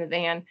me get in the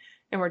van,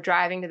 and we're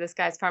driving to this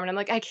guy's farm, and I'm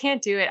like, I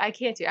can't do it.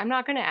 I'm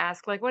not going to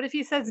ask. Like, what if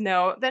he says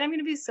no? Then I'm going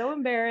to be so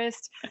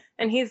embarrassed.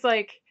 And he's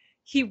like,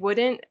 he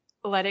wouldn't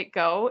let it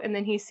go. And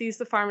then he sees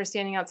the farmer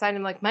standing outside, and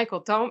I'm like,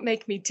 Michael, don't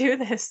make me do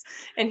this.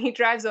 And he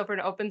drives over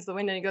and opens the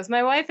window, and he goes,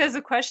 my wife has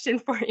a question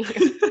for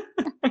you.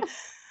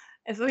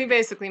 And so he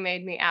basically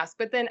made me ask.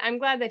 But then I'm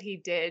glad that he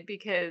did,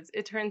 because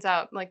it turns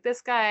out like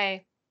this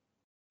guy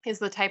is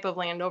the type of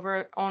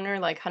owner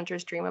like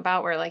hunters dream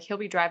about, where like he'll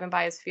be driving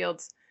by his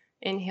fields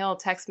and he'll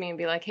text me and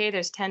be like, hey,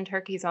 there's 10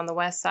 turkeys on the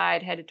west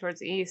side headed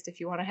towards the east if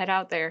you want to head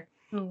out there,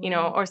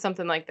 or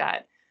something like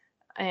that.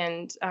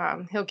 And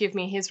he'll give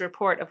me his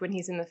report of when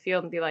he's in the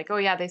field and be like, oh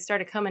yeah, they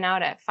started coming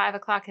out at 5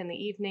 o'clock in the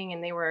evening,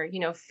 and they were,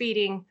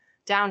 feeding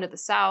down to the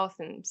south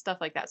and stuff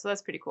like that. So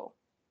that's pretty cool.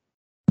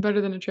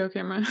 Better than a trail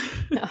camera.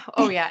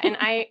 Oh yeah. And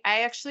I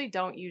actually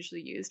don't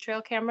usually use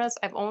trail cameras.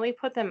 I've only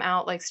put them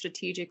out like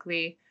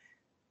strategically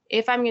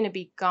if I'm going to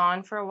be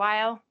gone for a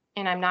while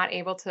and I'm not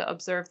able to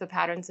observe the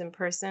patterns in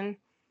person.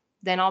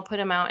 Then I'll put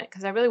them out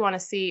because I really want to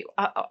see.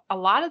 A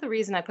lot of the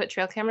reason I put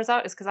trail cameras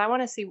out is because I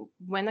want to see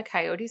when the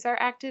coyotes are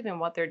active and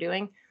what they're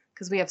doing,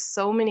 because we have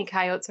so many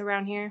coyotes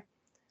around here.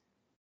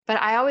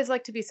 But I always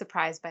like to be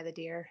surprised by the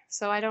deer,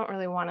 so I don't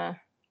really want to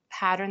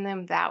pattern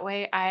them that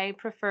way. I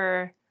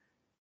prefer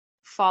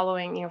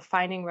following,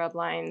 finding rub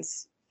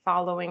lines,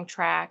 following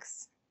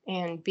tracks,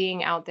 and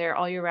being out there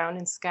all year round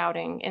and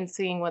scouting and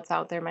seeing what's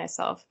out there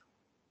myself.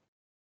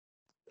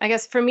 I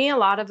guess for me, a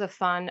lot of the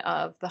fun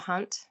of the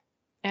hunt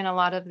and a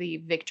lot of the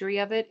victory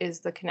of it is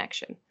the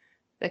connection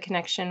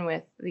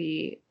with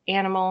the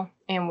animal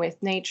and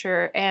with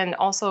nature, and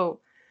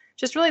also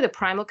just really the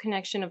primal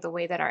connection of the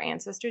way that our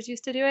ancestors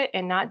used to do it,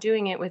 and not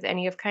doing it with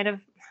any of kind of,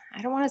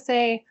 I don't want to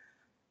say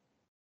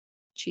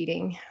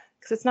cheating,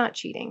 because it's not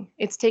cheating.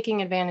 It's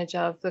taking advantage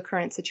of the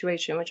current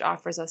situation, which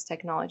offers us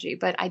technology.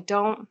 But I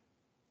don't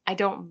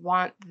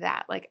want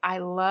that. Like, I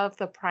love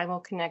the primal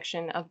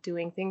connection of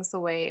doing things the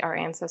way our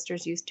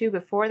ancestors used to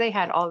before they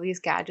had all these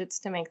gadgets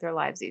to make their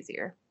lives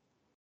easier.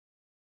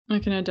 I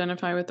can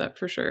identify with that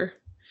for sure.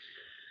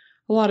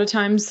 A lot of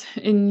times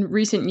in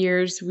recent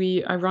years,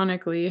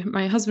 ironically,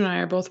 my husband and I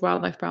are both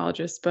wildlife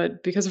biologists,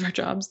 but because of our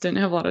jobs, didn't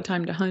have a lot of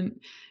time to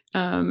hunt.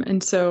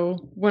 And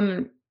so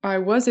when I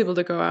was able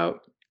to go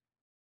out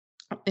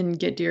and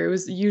get deer, it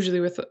was usually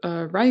with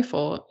a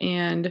rifle,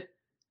 and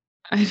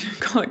I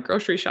call it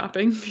grocery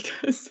shopping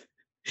because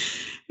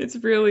it's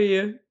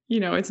really,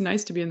 it's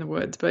nice to be in the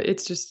woods, but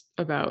it's just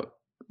about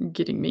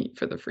getting meat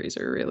for the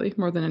freezer, really,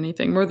 more than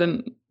anything.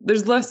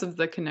 There's less of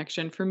the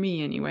connection for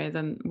me anyway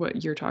than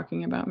what you're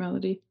talking about,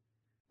 Melody.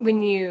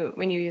 When you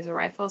use a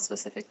rifle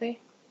specifically?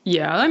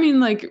 Yeah, I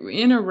mean, like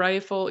in a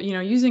rifle,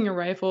 using a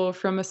rifle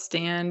from a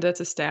stand that's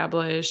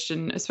established,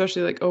 and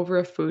especially like over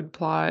a food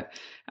plot.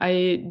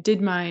 I did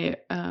my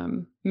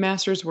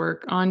master's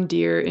work on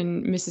deer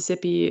in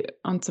Mississippi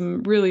on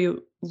some really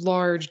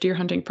large deer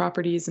hunting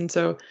properties. And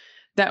so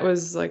that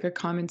was like a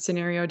common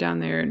scenario down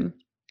there. And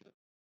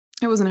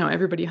it wasn't how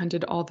everybody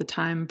hunted all the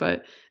time,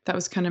 but that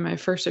was kind of my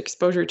first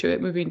exposure to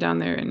it moving down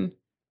there. And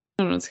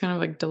I don't know, it's kind of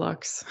like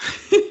deluxe.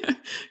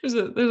 There's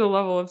a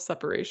level of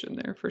separation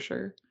there for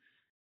sure.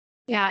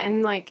 Yeah,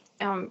 and like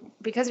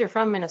because you're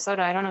from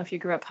Minnesota, I don't know if you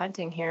grew up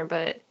hunting here,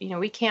 but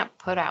we can't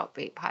put out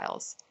bait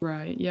piles.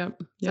 Right.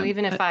 Yep. So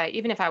even if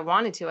I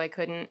wanted to, I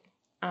couldn't.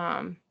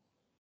 And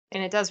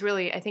it does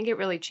really, I think it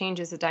really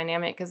changes the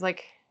dynamic, because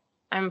like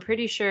I'm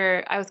pretty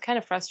sure I was kind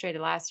of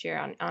frustrated last year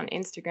on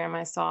Instagram.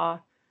 I saw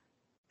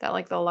that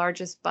like the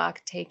largest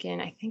buck taken,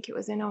 I think it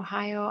was in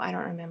Ohio, I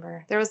don't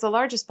remember. There was the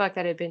largest buck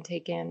that had been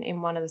taken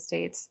in one of the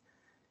states,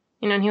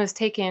 and he was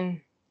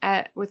taken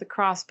with a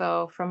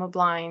crossbow from a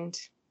blind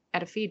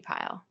at a feed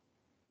pile.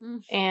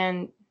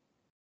 And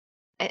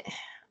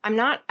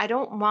I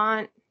don't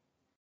want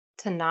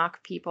to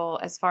knock people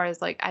as far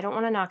as like, I don't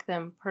want to knock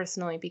them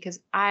personally because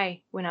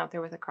I went out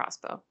there with a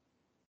crossbow.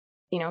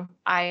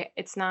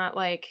 It's not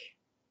like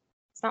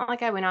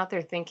I went out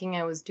there thinking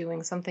I was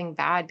doing something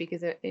bad,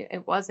 because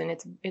it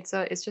wasn't.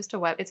 It's just a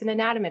weapon. It's an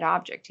inanimate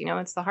object,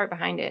 it's the heart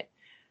behind it.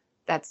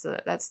 That's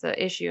the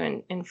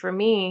issue. And for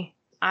me,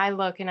 I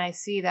look and I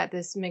see that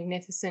this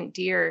magnificent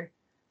deer,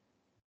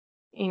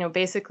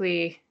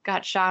 basically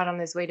got shot on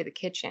his way to the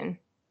kitchen,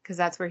 because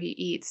that's where he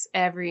eats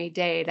every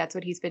day. That's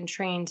what he's been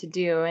trained to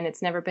do. And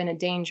it's never been a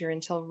danger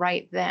until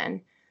right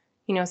then.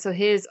 So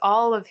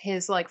all of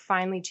his like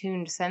finely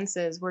tuned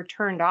senses were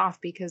turned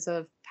off because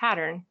of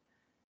pattern,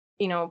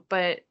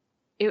 but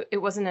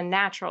it wasn't a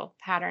natural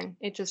pattern.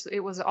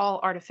 It was all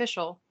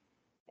artificial.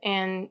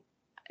 And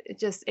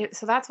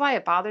so that's why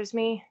it bothers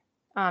me.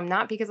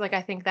 Not because like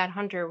I think that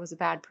hunter was a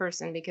bad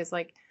person, because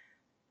like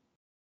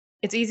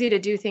it's easy to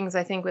do things,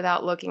 I think,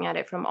 without looking at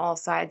it from all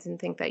sides and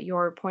think that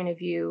your point of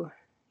view,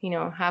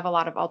 have a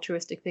lot of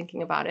altruistic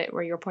thinking about it,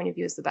 where your point of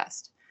view is the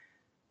best.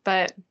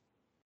 But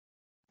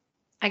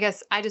I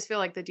guess I just feel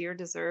like the deer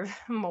deserve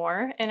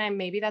more. And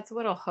maybe that's a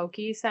little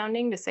hokey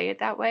sounding to say it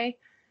that way.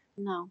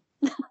 No.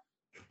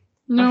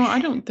 No, Okay. I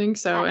don't think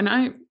so. And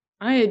I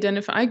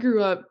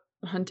grew up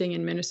hunting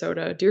in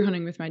Minnesota, deer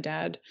hunting with my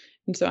dad.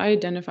 And so I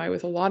identify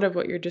with a lot of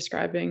what you're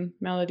describing,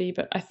 Melody.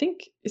 But I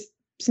think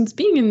since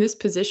being in this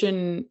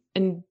position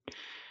and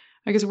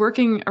I guess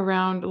working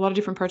around a lot of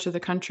different parts of the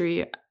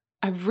country,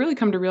 I've really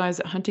come to realize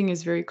that hunting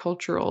is very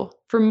cultural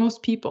for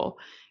most people,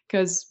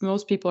 because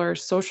most people are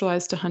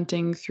socialized to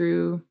hunting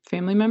through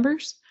family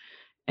members.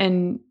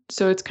 And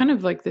so it's kind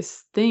of like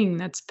this thing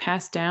that's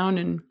passed down.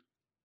 And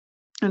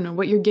I don't know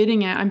what you're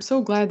getting at. I'm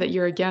so glad that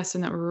you're a guest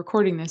and that we're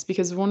recording this,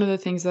 because one of the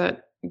things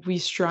that we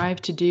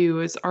strive to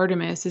do as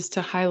Artemis is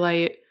to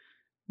highlight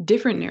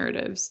different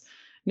narratives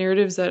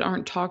that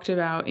aren't talked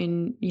about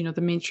in,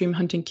 the mainstream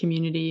hunting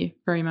community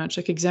very much,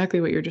 like exactly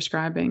what you're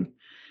describing.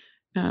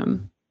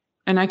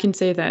 And I can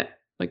say that,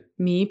 like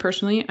me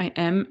personally, I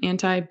am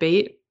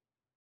anti-bait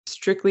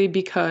strictly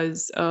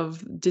because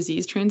of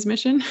disease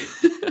transmission.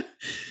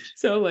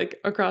 So like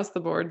across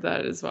the board,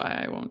 that is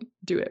why I won't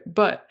do it.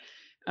 But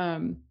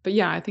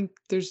yeah, I think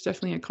there's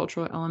definitely a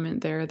cultural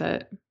element there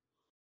that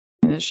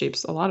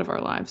shapes a lot of our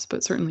lives,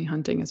 but certainly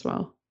hunting as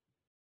well.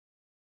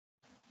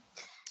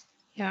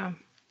 Yeah.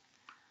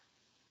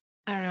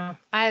 I don't know.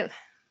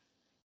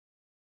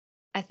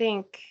 I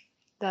think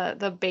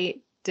the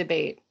bait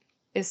debate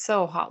is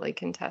so hotly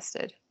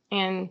contested,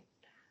 and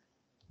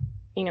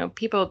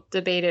people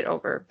debate it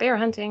over bear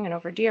hunting and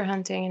over deer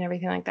hunting and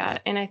everything like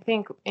that. And I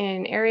think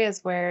in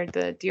areas where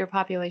the deer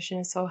population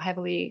is so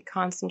heavily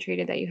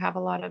concentrated that you have a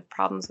lot of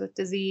problems with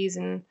disease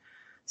and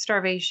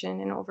starvation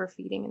and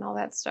overfeeding and all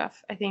that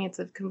stuff, I think it's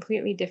a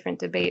completely different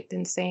debate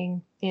than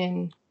saying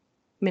in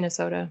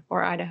Minnesota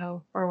or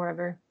Idaho or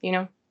wherever,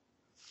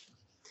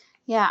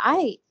 Yeah,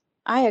 I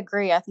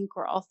agree. I think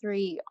we're all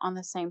three on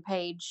the same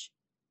page.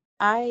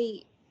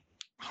 I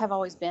have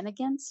always been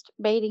against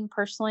baiting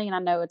personally, and I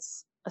know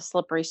it's a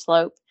slippery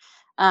slope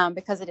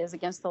because it is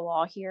against the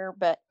law here.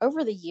 But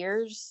over the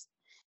years,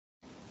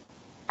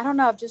 I don't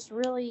know, I've just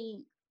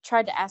really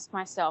tried to ask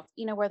myself,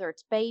 whether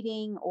it's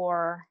baiting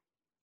or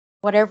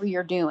whatever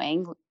you're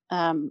doing,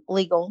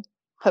 legal,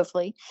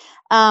 hopefully.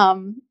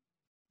 Um,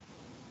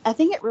 I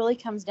think it really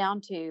comes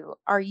down to,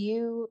 are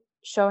you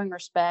showing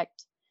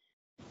respect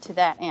to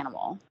that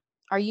animal?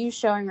 Are you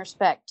showing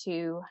respect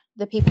to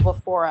the people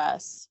before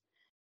us?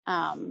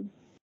 Do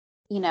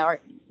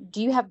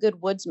you have good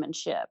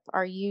woodsmanship?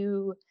 Are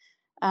you,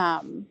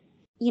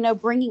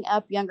 bringing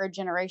up younger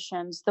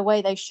generations the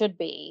way they should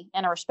be,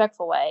 in a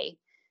respectful way,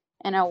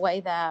 in a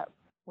way that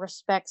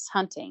respects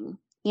hunting?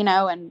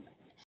 And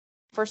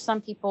for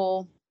some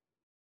people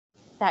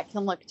that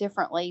can look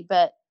differently,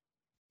 but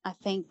I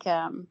think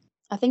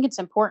it's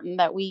important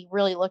that we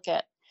really look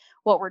at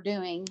what we're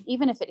doing.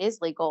 Even if it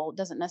is legal, it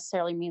doesn't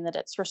necessarily mean that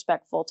it's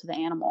respectful to the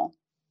animal.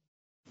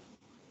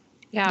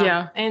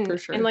 Yeah, for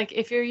sure. And like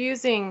if you're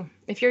using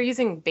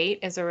bait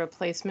as a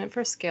replacement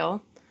for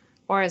skill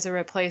or as a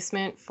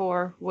replacement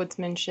for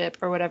woodsmanship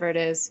or whatever it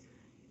is,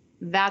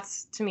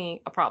 that's to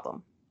me a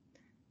problem.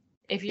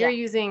 If you're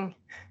using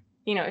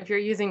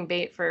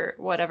bait for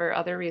whatever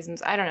other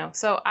reasons, I don't know.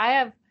 So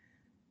I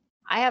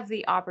have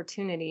the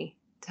opportunity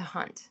to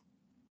hunt,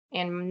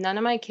 and none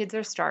of my kids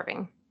are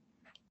starving.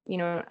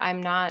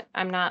 I'm not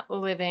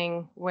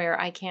living where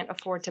I can't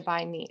afford to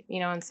buy meat,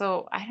 and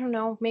so I don't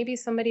know, maybe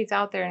somebody's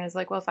out there and is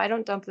like, well, if I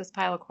don't dump this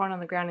pile of corn on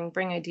the ground and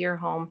bring a deer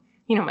home,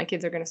 my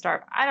kids are going to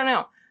starve. I don't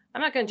know.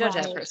 I'm not going to judge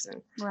that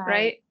person.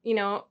 Right.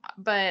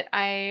 But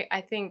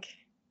I think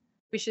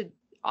we should,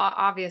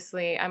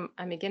 obviously, I'm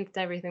against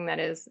everything that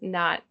is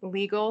not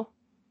legal.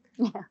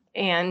 Yeah.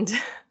 And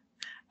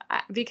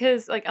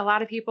because like a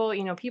lot of people,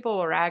 people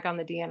will rag on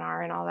the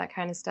DNR and all that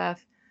kind of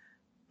stuff.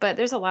 But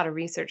there's a lot of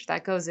research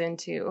that goes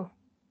into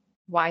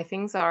why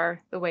things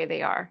are the way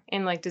they are,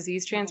 and like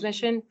disease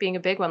transmission being a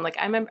big one. Like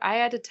I remember I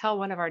had to tell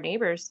one of our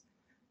neighbors,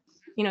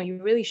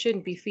 you really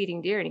shouldn't be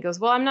feeding deer. And he goes,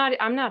 well, I'm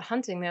not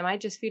hunting them. I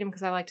just feed them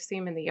because I like to see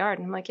them in the yard.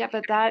 And I'm like, yeah,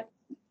 but that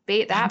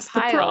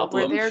pile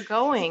where they're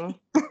going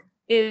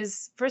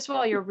is, first of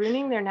all, you're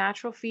ruining their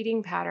natural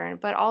feeding pattern.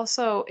 But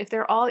also, if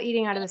they're all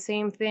eating out of the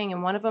same thing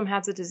and one of them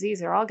has a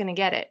disease, they're all going to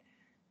get it.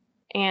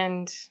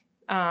 And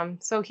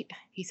so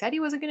he said he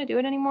wasn't going to do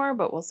it anymore,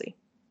 but we'll see.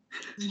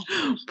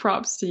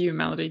 Props to you,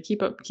 Melody.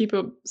 Keep up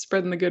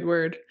spreading the good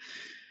word.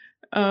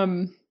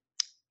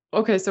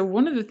 Okay, so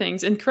one of the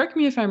things, and correct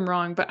me if I'm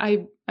wrong, but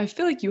I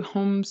feel like you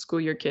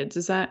homeschool your kids.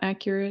 Is that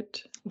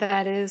accurate?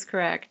 That is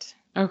correct.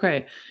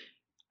 Okay.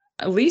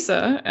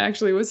 Lisa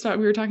actually we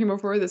were talking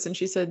before this, and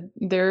she said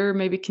they're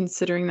maybe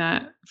considering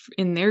that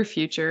in their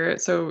future.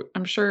 So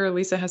I'm sure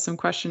Lisa has some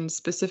questions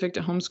specific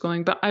to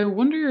homeschooling, but I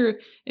wonder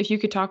if you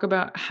could talk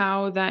about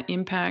how that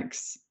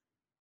impacts.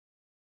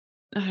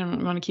 I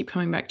don't want to keep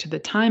coming back to the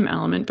time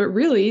element, but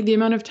really the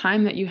amount of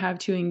time that you have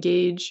to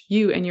engage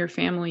you and your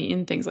family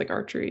in things like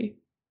archery.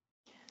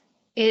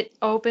 It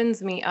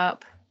opens me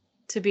up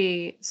to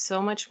be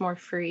so much more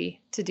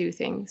free to do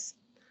things.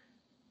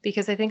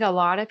 Because I think a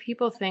lot of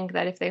people think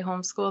that if they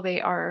homeschool,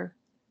 they are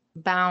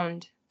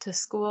bound to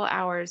school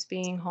hours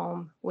being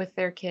home with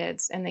their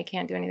kids and they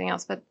can't do anything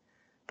else. But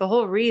the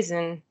whole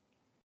reason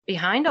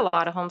behind a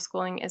lot of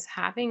homeschooling is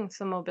having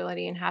some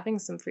mobility and having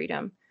some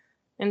freedom.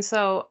 And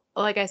so,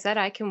 like I said,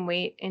 I can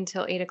wait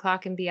until 8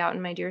 o'clock and be out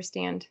in my deer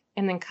stand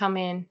and then come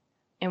in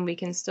and we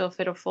can still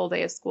fit a full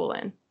day of school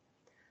in.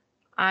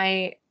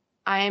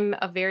 I'm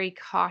a very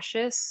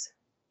cautious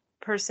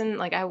person.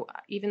 Like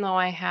even though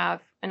I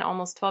have an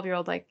almost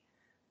 12-year-old, like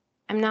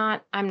I'm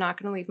not going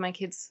to leave my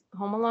kids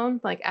home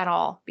alone, like at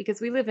all, because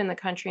we live in the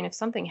country. And if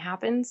something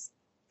happens,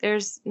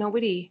 there's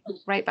nobody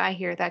right by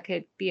here that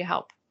could be a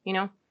help, you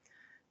know?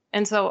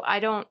 And so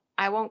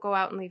I won't go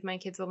out and leave my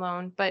kids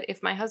alone. But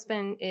if my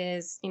husband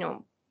is,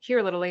 here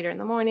a little later in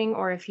the morning,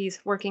 or if he's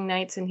working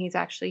nights and he's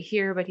actually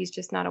here, but he's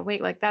just not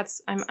awake, like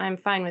I'm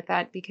fine with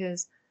that,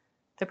 because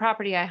the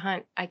property I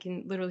hunt, I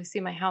can literally see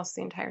my house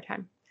the entire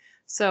time.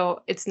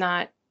 So it's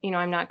not,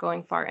 I'm not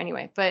going far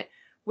anyway. But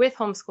with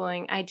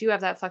homeschooling, I do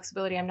have that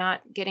flexibility. I'm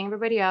not getting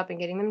everybody up and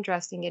getting them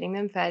dressed and getting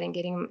them fed and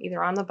getting them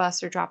either on the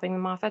bus or dropping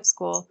them off at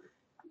school.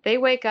 They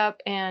wake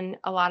up and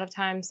a lot of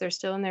times they're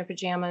still in their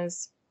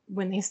pajamas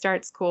when they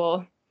start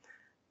school.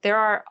 There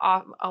are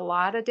a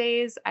lot of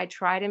days I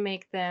try to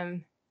make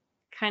them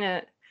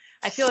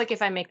I feel like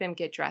if I make them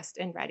get dressed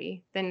and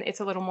ready, then it's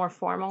a little more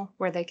formal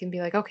where they can be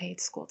like, okay,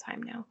 it's school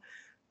time now.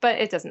 But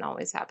it doesn't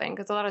always happen,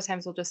 because a lot of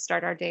times we'll just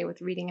start our day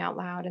with reading out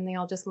loud and they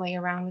all just lay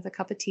around with a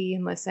cup of tea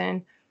and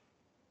listen.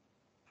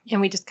 And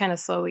we just kind of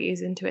slowly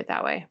ease into it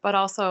that way. But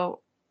also,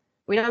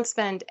 we don't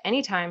spend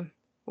any time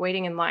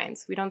waiting in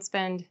lines. We don't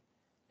spend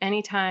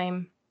any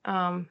time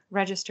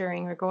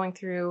registering or going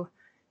through,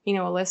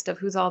 a list of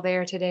who's all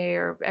there today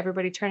or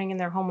everybody turning in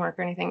their homework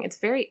or anything. It's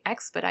very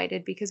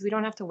expedited because we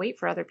don't have to wait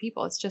for other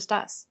people. It's just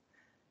us.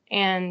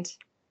 And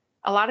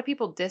a lot of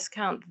people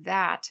discount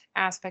that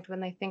aspect when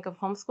they think of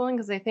homeschooling,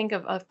 because they think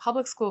of a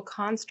public school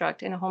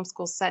construct in a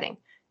homeschool setting.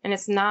 And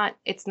it's not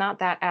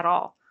that at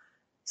all.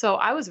 So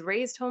I was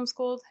raised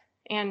homeschooled,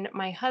 and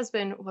my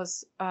husband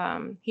was,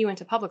 he went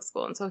to public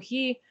school. And so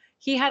he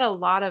had a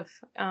lot of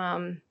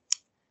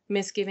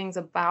misgivings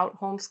about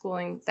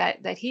homeschooling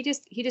that he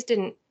just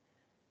didn't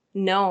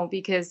know,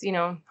 because,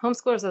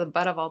 homeschoolers are the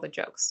butt of all the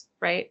jokes,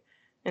 right?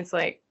 And it's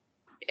like,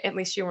 at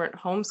least you weren't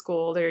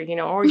homeschooled,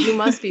 or you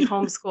must be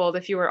homeschooled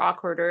if you were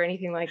awkward or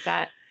anything like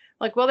that.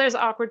 Like, well, there's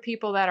awkward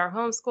people that are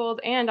homeschooled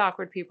and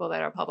awkward people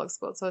that are public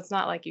schooled. So it's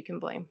not like you can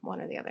blame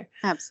one or the other.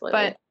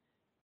 Absolutely.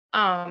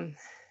 But,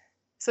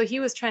 so he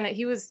was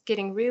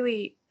getting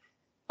really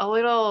a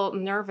little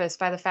nervous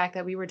by the fact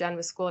that we were done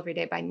with school every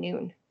day by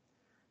noon.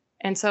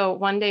 And so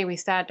one day we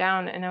sat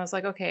down and I was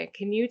like, okay,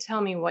 can you tell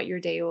me what your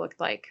day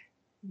looked like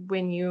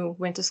when you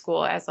went to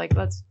school, as like,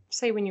 let's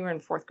say when you were in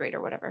 4th grade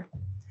or whatever.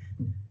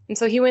 And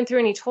so he went through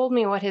and he told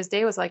me what his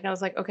day was like. And I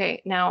was like,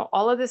 okay, now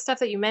all of this stuff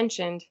that you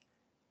mentioned,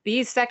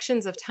 these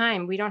sections of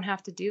time we don't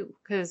have to do,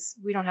 because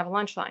we don't have a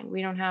lunch line.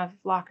 We don't have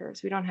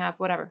lockers. We don't have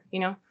whatever,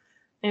 And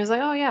he was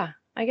like, oh yeah,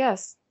 I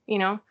guess,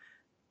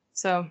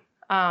 So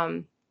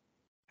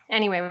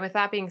anyway, with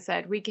that being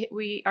said,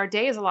 our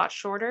day is a lot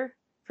shorter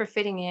for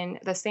fitting in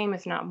the same,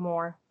 if not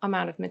more,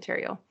 amount of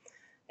material.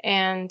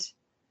 And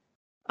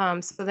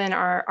so then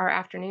our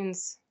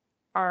afternoons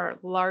are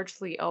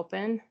largely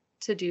open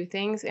to do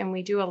things. And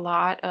we do a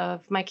lot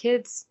of my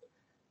kids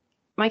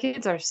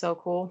are so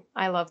cool.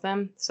 I love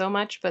them so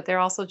much, but they're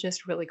also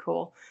just really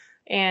cool.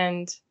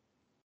 And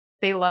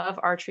they love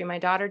archery. My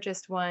daughter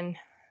just won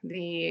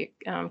the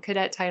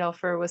cadet title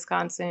for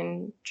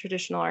Wisconsin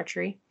traditional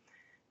archery.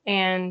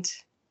 And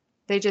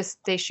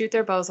they shoot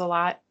their bows a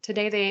lot.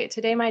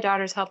 Today my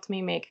daughters helped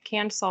me make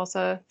canned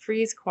salsa,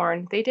 freeze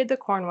corn. They did the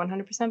corn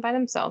 100% by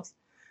themselves,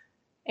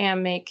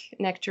 and make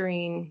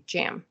nectarine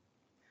jam.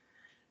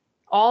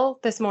 All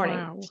this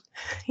morning.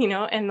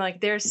 Wow. And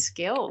like, they're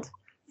skilled.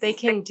 They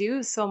can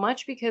do so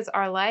much because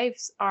our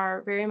lives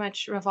are very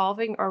much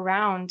revolving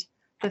around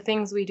the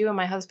things we do. And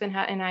my husband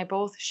and I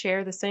both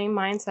share the same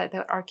mindset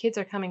that our kids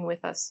are coming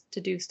with us to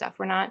do stuff.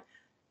 We're not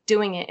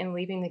doing it and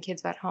leaving the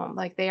kids at home.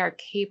 Like, they are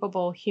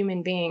capable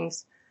human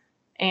beings.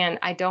 And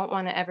I don't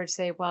want to ever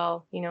say,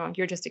 well,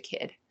 you're just a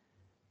kid.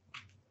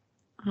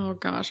 Oh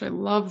gosh, I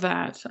love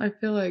that. I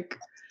feel like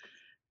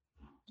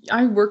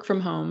I work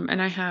from home,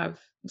 and I have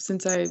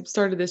since I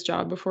started this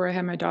job before I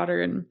had my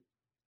daughter. And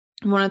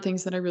one of the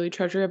things that I really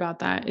treasure about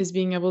that is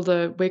being able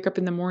to wake up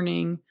in the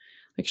morning.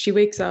 Like, she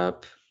wakes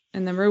up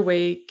and then we're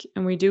awake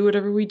and we do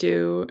whatever we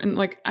do. And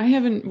like, I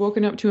haven't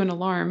woken up to an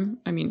alarm,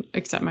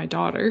 except my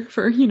daughter,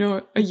 for,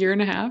 a year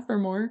and a half or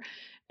more.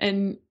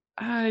 And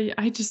I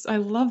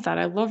love that.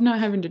 I love not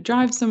having to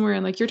drive somewhere,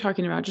 and like you're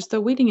talking about, just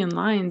the waiting in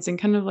lines and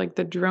kind of like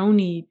the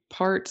droney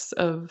parts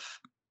of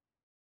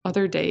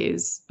other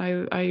days.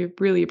 I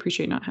really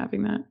appreciate not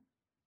having that.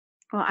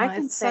 Well, I Oh,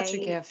 can it's such a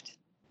say gift.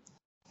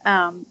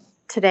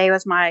 today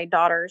was my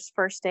daughter's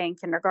first day in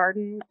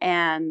kindergarten,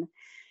 and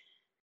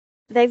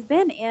they've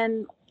been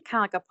in kind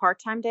of like a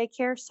part-time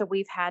daycare, so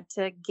we've had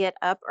to get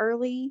up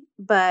early,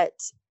 but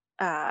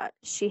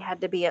she had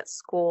to be at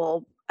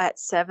school at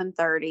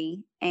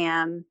 7:30,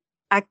 and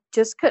I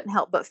just couldn't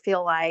help but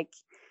feel like,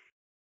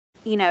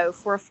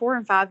 for a 4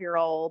 and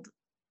 5-year-old,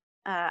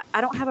 I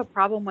don't have a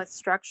problem with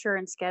structure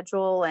and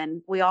schedule,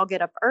 and we all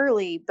get up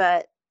early,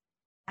 but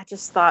I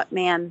just thought,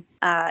 man,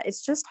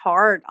 it's just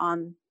hard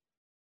on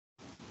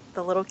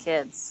the little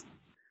kids.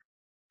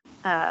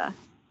 And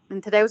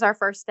today was our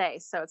first day,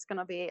 so it's going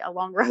to be a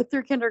long road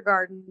through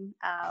kindergarten.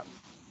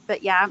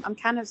 But yeah, I'm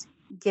kind of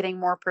getting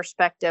more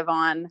perspective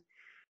on,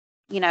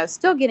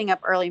 still getting up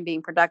early and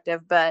being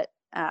productive, but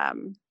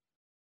the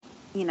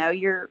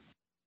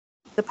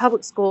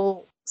public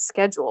school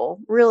schedule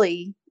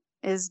really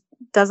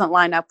doesn't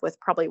line up with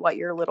probably what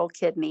your little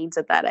kid needs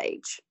at that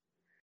age.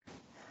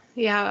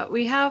 Yeah,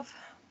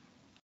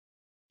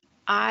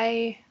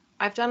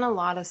 I've done a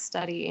lot of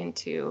study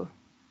into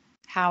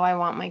how I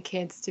want my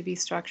kids to be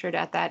structured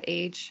at that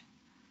age.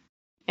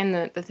 And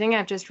the thing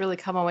I've just really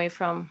come away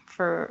from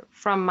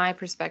my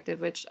perspective,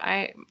 which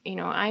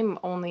I'm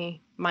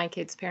only my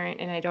kid's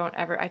parent, and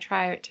I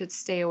try to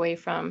stay away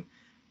from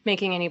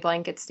making any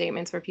blanket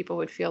statements where people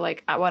would feel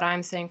like what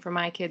I'm saying for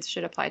my kids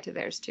should apply to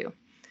theirs too.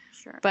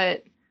 Sure.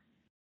 But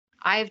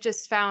I've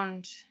just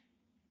found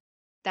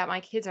that my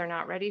kids are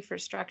not ready for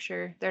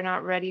structure. They're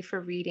not ready for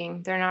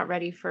reading. They're not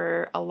ready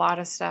for a lot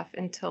of stuff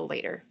until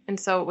later. And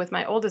so with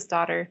my oldest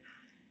daughter,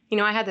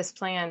 I had this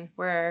plan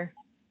where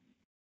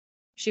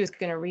she was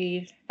going to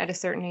read at a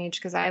certain age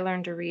because I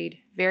learned to read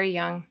very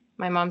young.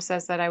 My mom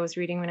says that I was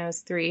reading when I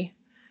was 3.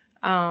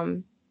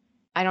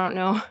 I don't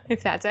know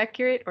if that's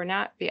accurate or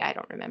not. I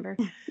don't remember.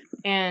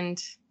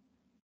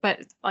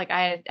 But like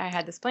I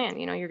had this plan,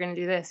 you're going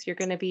to do this. You're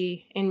going to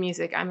be in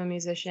music. I'm a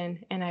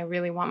musician, and I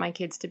really want my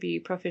kids to be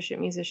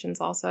proficient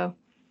musicians also.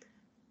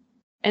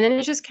 And then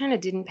it just kind of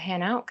didn't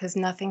pan out because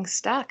nothing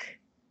stuck.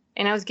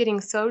 And I was getting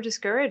so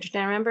discouraged.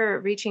 And I remember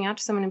reaching out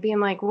to someone and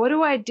being like, what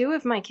do I do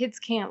if my kids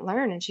can't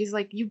learn? And she's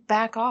like, you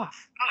back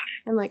off.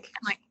 I'm like,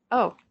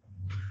 oh.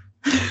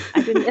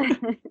 I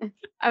didn't.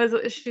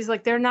 She's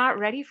like, they're not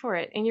ready for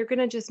it. And you're going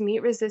to just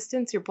meet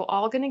resistance. You're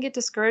all going to get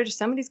discouraged.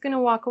 Somebody's going to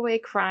walk away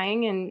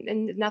crying,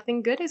 and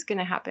nothing good is going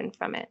to happen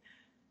from it.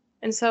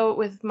 And so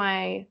with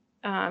my,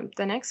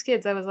 the next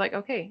kids, I was like,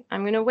 okay,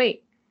 I'm going to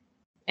wait.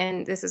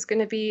 And this is going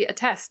to be a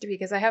test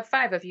because I have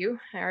 5 of you.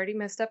 I already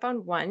messed up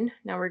on 1.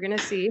 Now we're going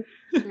to see,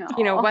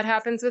 what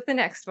happens with the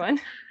next one.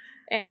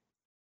 And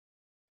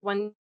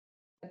one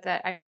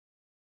that I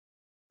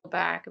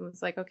back and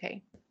was like,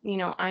 okay,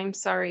 I'm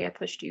sorry I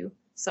pushed you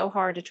so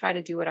hard to try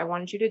to do what I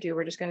wanted you to do.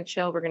 We're just going to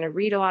chill. We're going to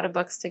read a lot of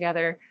books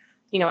together,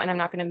 and I'm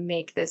not going to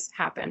make this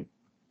happen.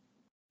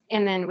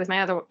 And then with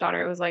my other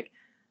daughter, it was like,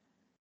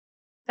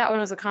 that one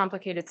was a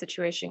complicated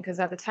situation because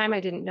at the time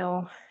I didn't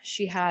know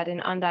she had an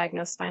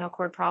undiagnosed spinal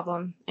cord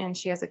problem and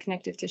she has a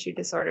connective tissue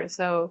disorder.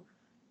 So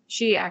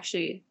she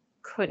actually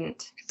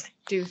couldn't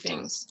do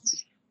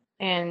things.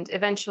 And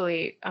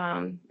eventually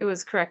it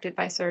was corrected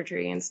by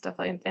surgery and stuff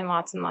and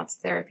lots of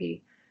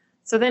therapy.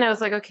 So then I was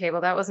like, okay,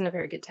 well, that wasn't a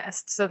very good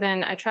test. So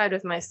then I tried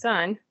with my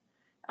son.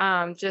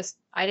 I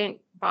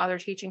didn't bother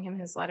teaching him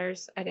his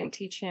letters. I didn't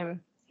teach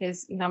him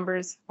his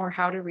numbers or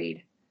how to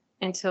read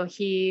until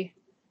he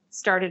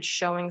started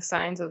showing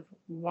signs of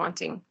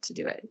wanting to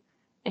do it.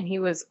 And he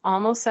was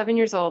almost 7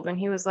 years old when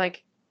he was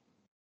like,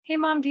 hey,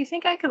 Mom, do you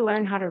think I could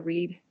learn how to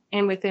read?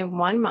 And within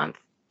 1 month,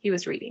 he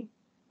was reading.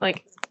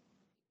 Like,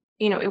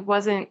 it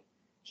wasn't,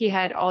 he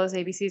had all his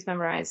ABCs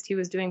memorized. He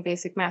was doing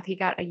basic math. He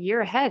got a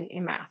year ahead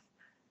in math.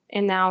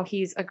 And now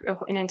he's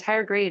an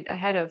entire grade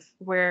ahead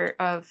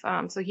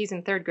so he's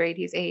in 3rd grade,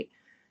 he's 8.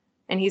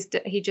 And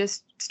he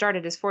just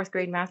started his 4th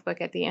grade math book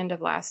at the end of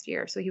last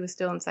year. So he was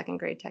still in 2nd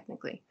grade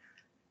technically.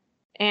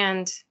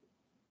 And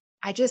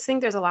I just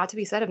think there's a lot to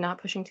be said of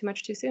not pushing too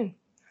much too soon.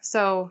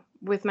 So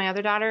with my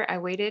other daughter, I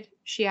waited.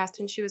 She asked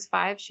when she was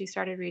 5. She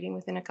started reading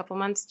within a couple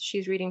months.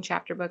 She's reading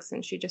chapter books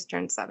and she just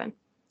turned 7.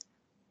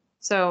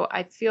 So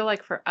I feel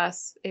like for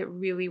us, it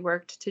really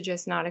worked to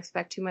just not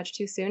expect too much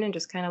too soon and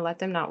just kind of let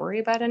them not worry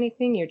about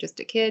anything. You're just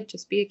a kid.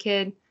 Just be a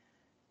kid.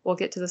 We'll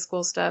get to the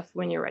school stuff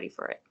when you're ready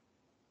for it.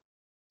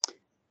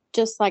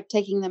 Just like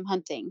taking them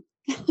hunting.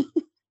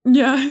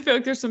 Yeah, I feel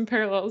like there's some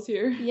parallels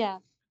here. Yeah.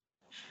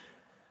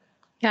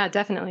 Yeah,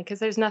 definitely. Because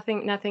there's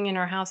nothing in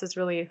our house is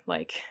really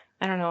like,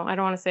 I don't know. I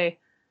don't want to say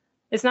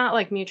it's not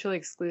like mutually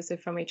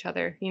exclusive from each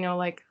other.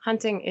 Like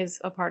hunting is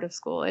a part of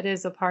school. It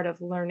is a part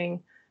of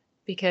learning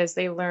because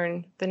they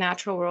learn the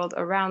natural world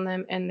around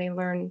them and they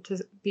learn to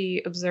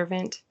be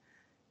observant.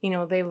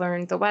 They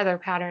learn the weather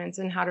patterns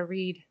and how to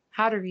read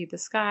the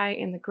sky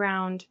and the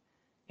ground.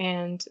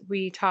 And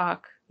we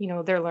talk,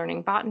 they're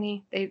learning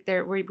botany.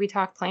 We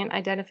talk plant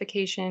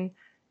identification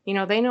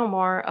They know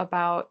more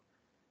about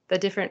the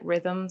different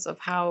rhythms of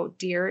how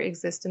deer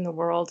exist in the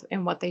world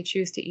and what they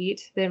choose to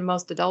eat than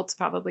most adults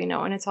probably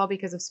know. And it's all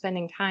because of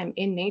spending time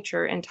in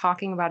nature and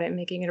talking about it and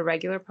making it a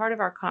regular part of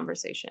our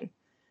conversation.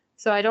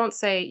 So I don't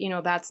say,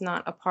 that's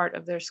not a part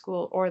of their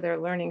school or their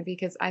learning,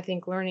 because I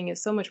think learning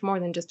is so much more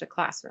than just a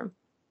classroom.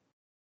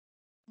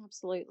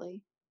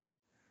 Absolutely.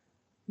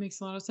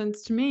 Makes a lot of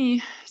sense to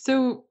me.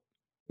 So,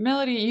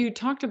 Melody, you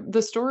talked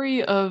the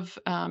story of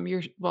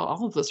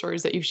all of the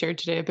stories that you've shared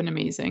today have been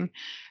amazing.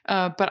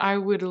 But I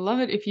would love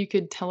it if you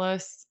could tell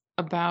us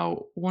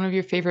about one of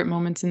your favorite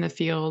moments in the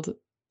field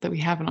that we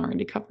haven't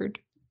already covered.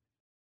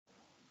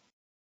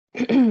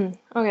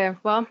 Okay,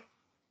 well,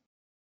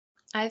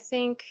 I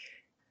think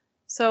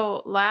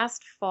so.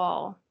 Last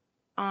fall,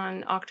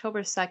 on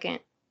October 2nd,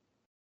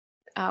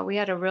 we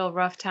had a real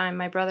rough time.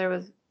 My brother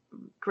was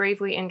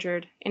gravely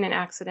injured in an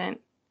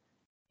accident,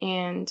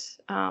 and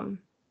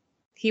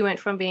he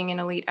went from being an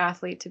elite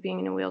athlete to being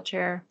in a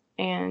wheelchair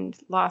and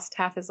lost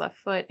half his left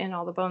foot, and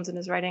all the bones in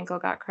his right ankle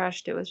got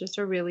crushed. It was just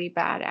a really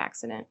bad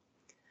accident.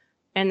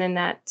 And then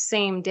that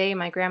same day,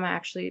 my grandma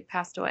actually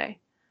passed away.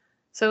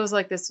 So it was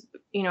like this,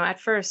 at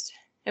first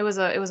it was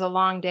a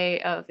long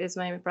day of, is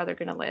my brother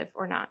going to live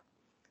or not?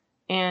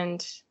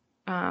 And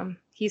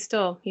he's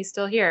still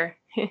here,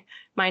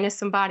 minus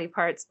some body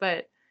parts.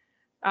 But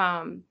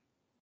after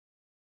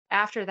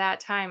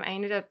that time, I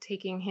ended up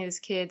taking his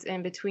kids,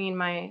 and between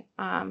my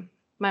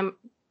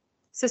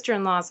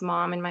sister-in-law's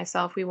mom and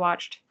myself, we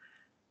watched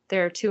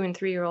their 2 and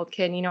 3-year-old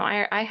kid.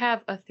 I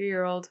have a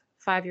 3-year-old,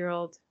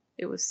 5-year-old,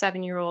 it was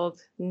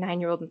 7-year-old,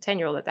 9-year-old, and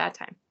 10-year-old at that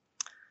time.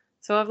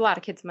 So I have a lot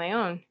of kids of my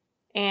own,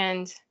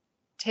 and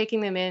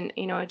taking them in,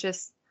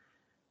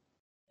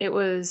 it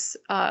was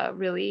a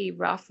really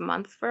rough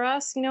month for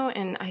us,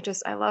 and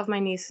I love my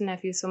niece and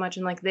nephew so much,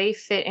 and like they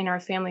fit in our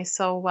family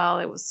so well.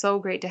 It was so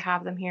great to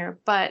have them here,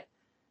 but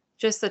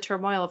just the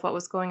turmoil of what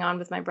was going on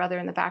with my brother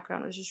in the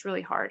background was just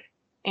really hard.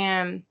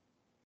 And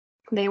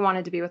they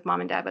wanted to be with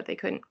mom and dad, but they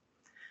couldn't.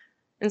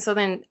 And so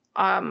then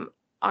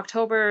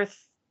October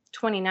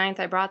 29th,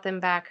 I brought them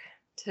back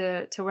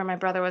to where my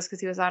brother was, because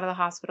he was out of the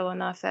hospital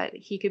enough that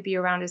he could be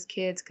around his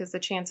kids, because the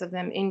chance of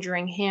them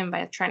injuring him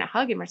by trying to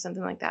hug him or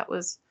something like that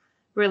was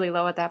really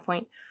low at that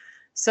point.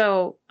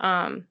 So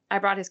I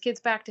brought his kids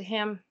back to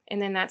him,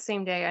 and then that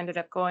same day I ended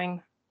up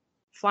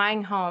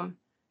flying home,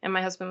 and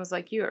my husband was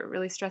like, "You are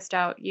really stressed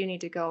out. You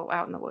need to go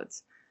out in the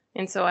woods."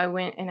 And so I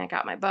went and I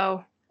got my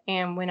bow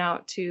and went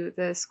out to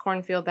this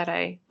cornfield that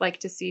I like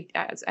to see.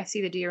 I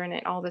see the deer in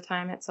it all the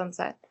time at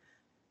sunset.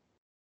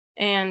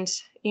 And,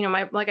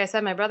 like I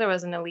said, my brother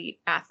was an elite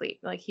athlete.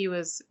 Like he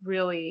was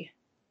really,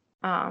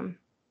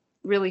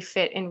 really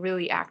fit and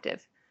really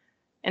active.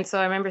 And so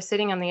I remember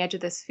sitting on the edge of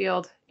this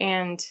field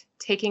and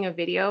taking a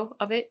video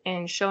of it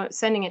and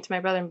sending it to my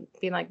brother and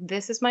being like,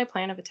 "This is my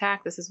plan of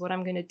attack. This is what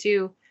I'm going to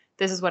do.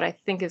 This is what I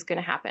think is going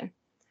to happen."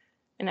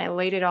 And I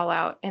laid it all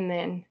out. And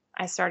then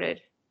I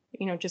started,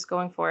 just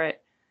going for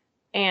it.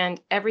 And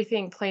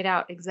everything played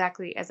out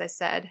exactly as I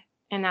said.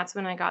 And that's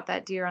when I got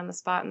that deer on the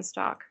spot and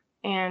stock.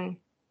 And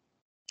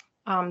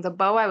the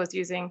bow I was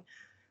using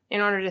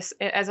in order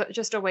to, as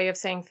just a way of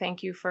saying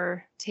thank you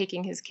for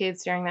taking his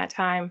kids during that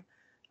time,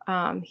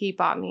 he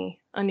bought me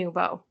a new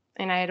bow.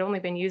 And I had only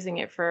been using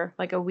it for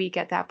like a week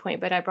at that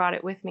point, but I brought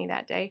it with me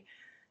that day.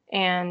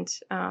 And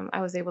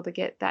I was able to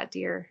get that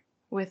deer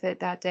with it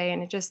that day.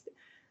 And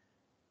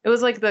it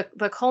was like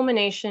the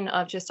culmination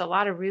of just a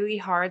lot of really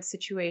hard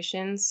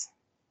situations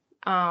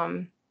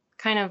kind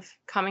of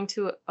coming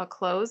to a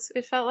close,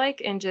 it felt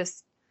like, and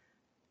just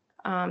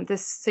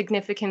this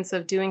significance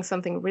of doing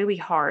something really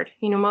hard.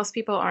 Most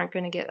people aren't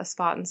going to get a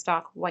spot and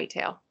stock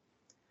whitetail.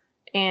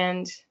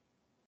 And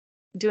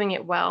doing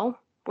it well,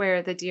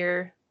 where the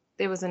deer,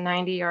 it was a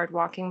 90-yard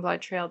walking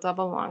blood trail,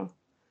 double lung.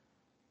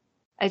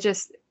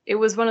 It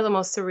was one of the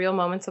most surreal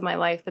moments of my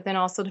life, but then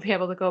also to be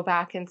able to go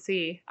back and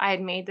see I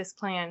had made this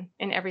plan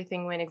and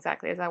everything went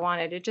exactly as I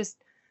wanted. It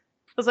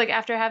was like,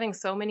 after having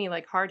so many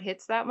like hard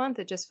hits that month,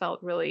 it just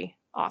felt really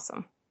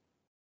awesome.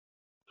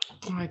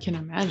 Oh, I can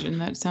imagine.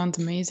 That sounds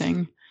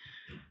amazing.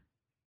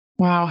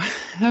 Wow,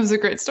 that was a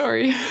great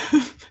story.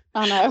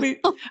 I know.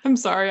 I'm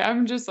sorry.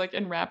 I'm just like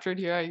enraptured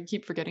here. I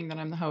keep forgetting that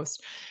I'm the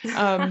host.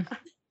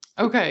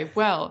 Okay,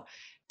 well,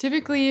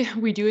 typically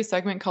we do a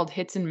segment called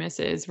Hits and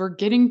Misses. We're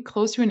getting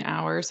close to an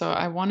hour, so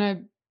I want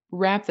to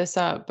wrap this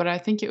up, but I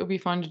think it would be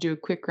fun to do a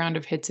quick round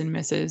of hits and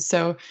misses.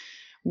 So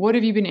what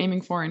have you been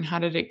aiming for and how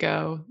did it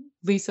go?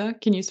 Lisa,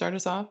 can you start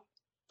us off?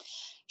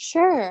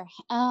 Sure.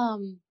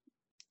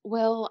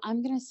 Well,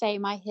 I'm going to say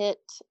my hit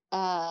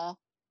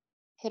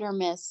or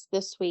miss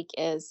this week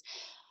is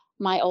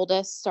my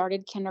oldest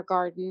started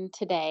kindergarten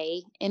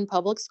today in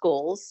public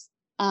schools.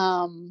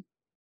 And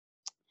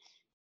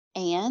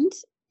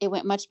it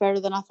went much better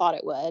than I thought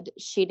it would.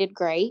 She did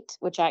great,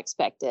 which I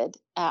expected.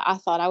 I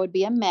thought I would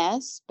be a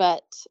mess,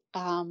 but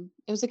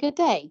it was a good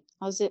day.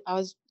 I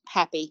was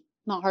happy,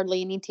 not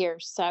hardly any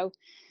tears. So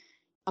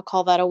I'll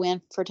call that a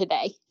win for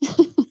today.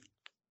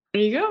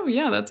 There you go.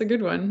 Yeah, that's a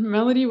good one.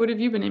 Melody, what have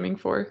you been aiming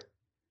for?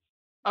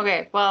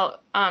 Okay,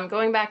 well,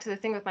 going back to the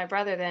thing with my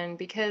brother then,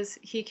 because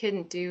he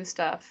couldn't do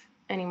stuff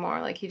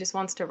anymore, like he just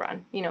wants to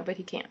run, but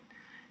he can't.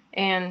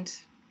 And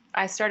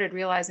I started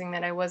realizing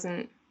that I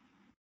wasn't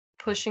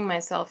pushing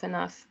myself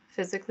enough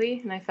physically,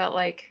 and I felt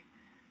like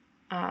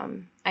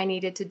I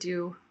needed to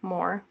do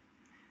more.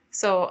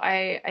 So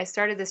I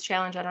started this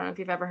challenge. I don't know if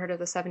you've ever heard of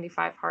the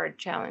 75 Hard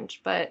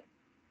challenge, but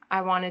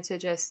I wanted to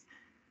just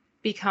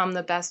become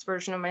the best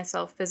version of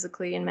myself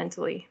physically and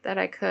mentally that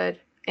I could.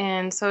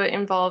 And so it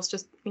involves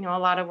just, a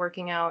lot of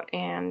working out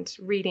and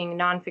reading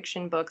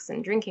nonfiction books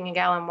and drinking a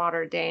gallon of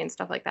water a day and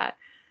stuff like that.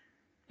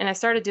 And I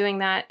started doing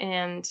that,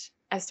 and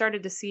I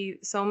started to see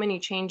so many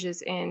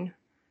changes in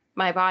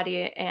my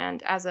body.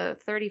 And as a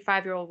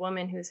 35-year-old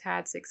woman who's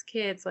had 6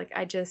 kids, like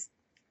I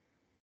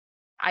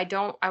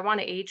want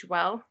to age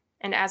well.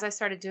 And as I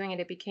started doing it,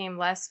 it became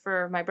less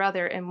for my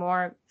brother and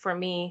more for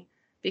me,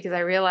 because I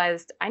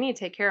realized I need to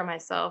take care of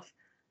myself.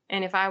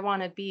 And if I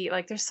want to be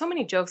like, there's so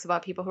many jokes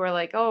about people who are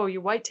like, oh,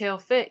 you whitetail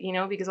fit,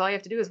 because all you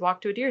have to do is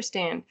walk to a deer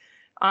stand.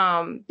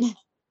 And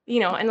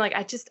like,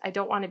 I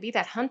don't want to be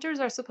that. Hunters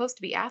are supposed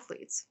to be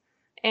athletes.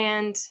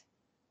 And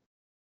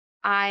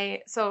I've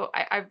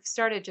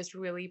started just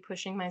really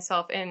pushing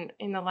myself. And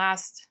in the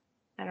last,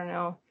 I don't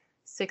know,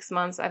 6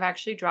 months, I've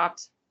actually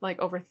dropped like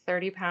over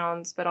 30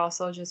 pounds, but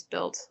also just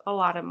built a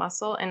lot of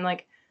muscle. And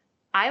like,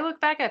 I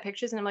look back at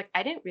pictures and I'm like,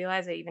 I didn't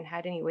realize I even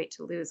had any weight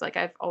to lose. Like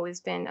I've always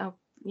been a,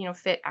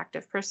 fit,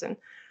 active person.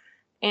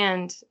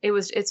 And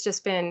it's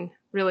just been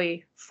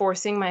really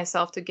forcing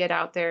myself to get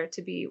out there,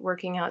 to be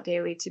working out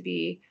daily, to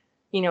be,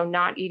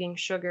 not eating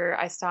sugar.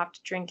 I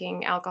stopped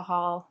drinking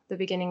alcohol the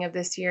beginning of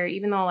this year,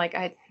 even though like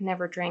I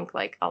never drank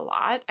like a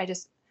lot.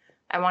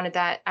 I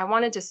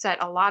wanted to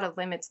set a lot of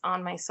limits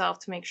on myself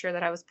to make sure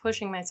that I was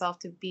pushing myself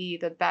to be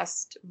the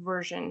best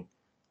version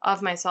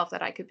of myself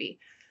that I could be.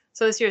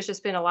 So this year has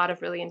just been a lot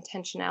of really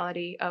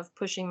intentionality of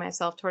pushing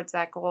myself towards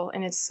that goal.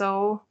 And it's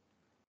so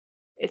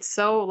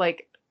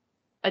like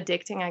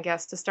addicting, I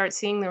guess, to start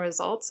seeing the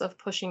results of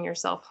pushing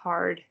yourself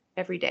hard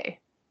every day.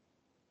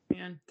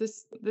 Man,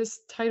 this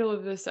title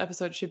of this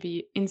episode should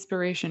be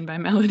Inspiration by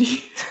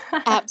Melody.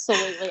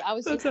 Absolutely. I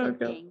was just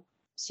thinking,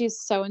 she's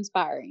so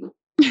inspiring.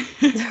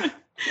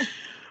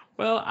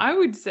 Well, I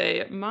would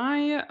say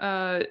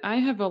I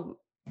have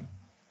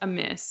a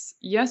miss.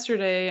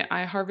 Yesterday,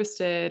 I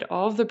harvested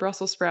all of the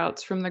Brussels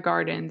sprouts from the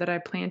garden that I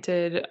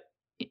planted.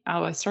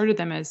 I started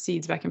them as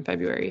seeds back in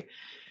February,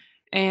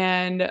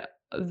 and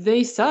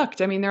they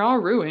sucked. I mean, they're all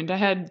ruined. I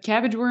had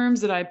cabbage worms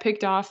that I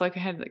picked off. Like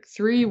I had like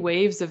 3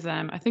 waves of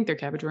them. I think they're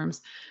cabbage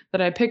worms that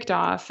I picked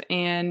off.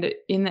 And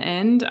in the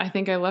end, I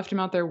think I left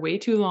them out there way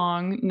too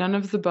long. None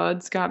of the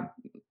buds got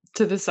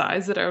to the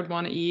size that I would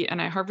want to eat.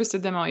 And I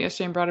harvested them all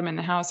yesterday and brought them in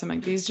the house. I'm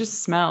like, these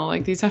just smell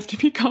like these have to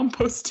be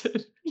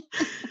composted.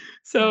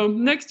 So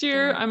next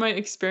year I might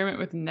experiment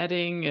with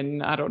netting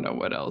and I don't know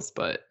what else,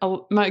 but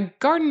my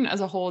garden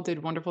as a whole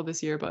did wonderful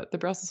this year, but the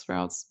Brussels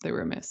sprouts, they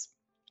were a miss.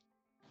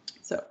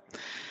 So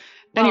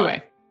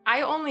anyway,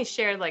 I only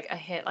shared like a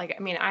hit. Like,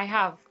 I mean, I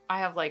have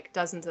like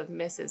dozens of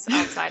misses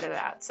outside of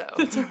that. So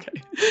it's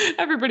okay.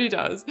 Everybody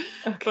does.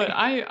 Okay. But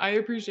I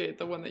appreciate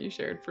the one that you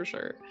shared for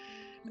sure.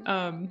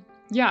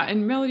 Yeah.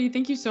 And Melody,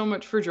 thank you so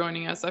much for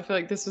joining us. I feel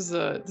like this was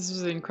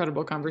an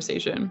incredible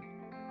conversation.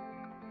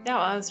 Yeah,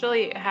 well, I was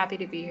really happy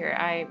to be here.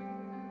 I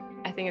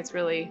think it's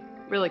really,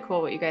 really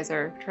cool what you guys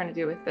are trying to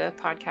do with the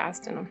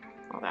podcast and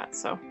all that.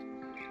 So,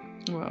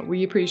 well,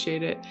 we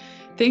appreciate it.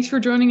 Thanks for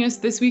joining us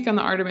this week on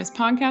the Artemis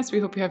podcast. We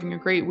hope you're having a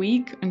great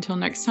week. Until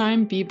next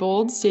time, be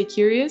bold, stay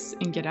curious,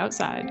 and get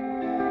outside.